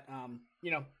like that.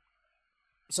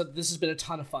 So this has been a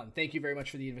ton of fun. Thank you very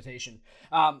much for the invitation.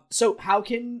 So how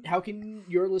can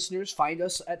your listeners find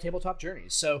us at Tabletop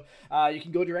Journeys? So you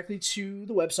can go directly to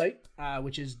the website,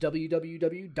 which is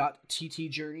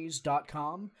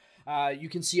www.ttjourneys.com. You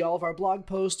can see all of our blog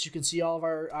posts. You can see all of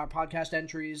our podcast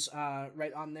entries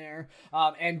right on there.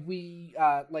 And we,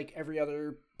 like every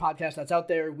other podcast that's out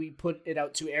there, we put it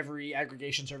out to every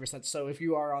aggregation service. So if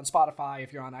you are on Spotify,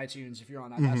 if you're on iTunes, if you're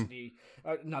on Audacity,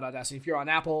 not Audacity, if you're on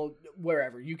Apple,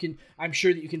 wherever, I'm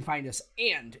sure that you can find us.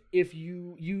 And if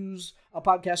you use a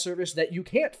podcast service that you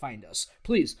can't find us,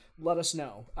 please let us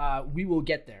know. We will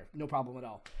get there. No problem at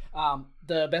all.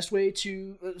 The best way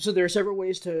so there are several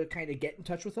ways to kind of get in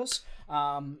touch with us.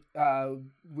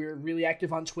 We're really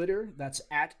active on Twitter. That's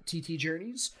at TT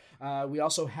Journeys. We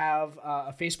also have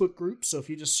a Facebook group. So if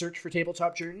you just search for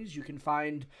Tabletop Journeys, you can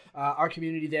find our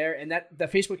community there. And the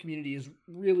Facebook community is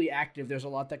really active. There's a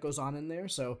lot that goes on in there.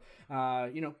 So,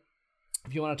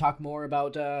 if you want to talk more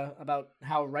about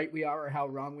how right we are or how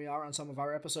wrong we are on some of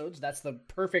our episodes, that's the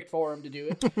perfect forum to do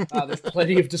it. There's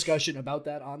plenty of discussion about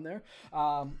that on there.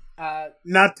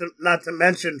 Not to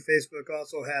mention, Facebook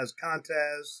also has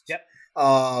contests,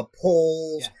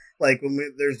 polls. Yeah. Like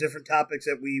there's different topics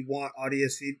that we want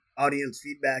audience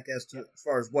feedback as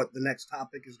far as what the next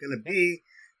topic is going to be.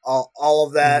 All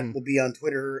of that will be on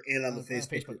Twitter and on the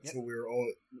Facebook group. Yep. So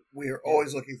we're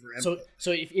always looking for input.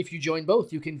 So if you join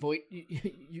both, you can vote.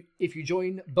 If you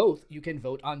join both, you can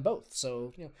vote on both.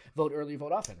 So vote early,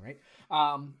 vote often, right?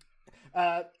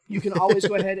 You can always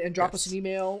go ahead and drop us an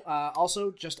email.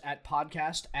 Also, just at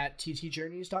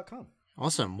podcast@ttjourneys.com.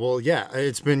 Awesome. Well, yeah,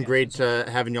 it's been great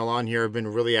having y'all on here. It's been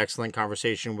a really excellent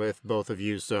conversation with both of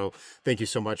you. So thank you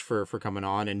so much for coming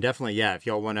on. And definitely, if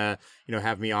y'all want to,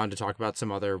 have me on to talk about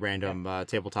some other random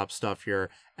tabletop stuff here,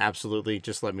 absolutely,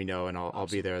 just let me know and I'll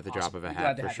be there at the drop of a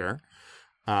hat for sure.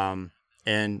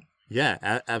 And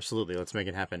yeah, absolutely. Let's make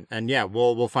it happen. And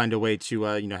we'll find a way to,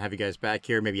 have you guys back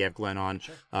here. Maybe have Glenn on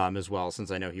as well, since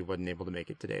I know he wasn't able to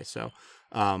make it today. So,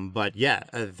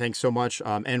 thanks so much.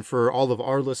 And for all of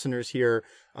our listeners here,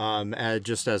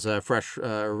 just as a fresh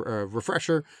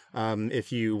refresher,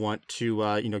 if you want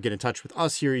to, get in touch with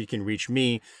us here, you can reach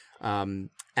me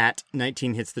at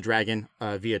 19hitsthedragon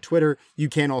via Twitter. You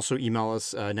can also email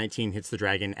us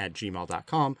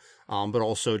 19hitsthedragon@gmail.com. But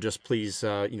also just please,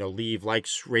 leave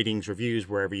likes, ratings, reviews,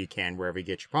 wherever you can, wherever you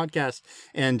get your podcast,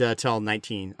 and tell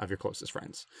 19 of your closest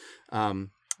friends.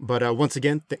 But once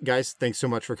again, guys, thanks so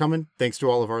much for coming. Thanks to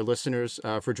all of our listeners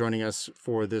for joining us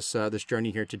for this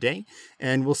journey here today.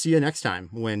 And we'll see you next time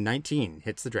when 19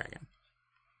 hits the dragon.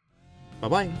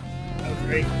 Bye-bye. That was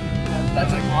great.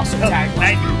 That's an awesome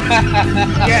tagline.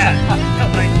 Yeah.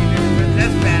 19,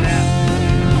 that's badass.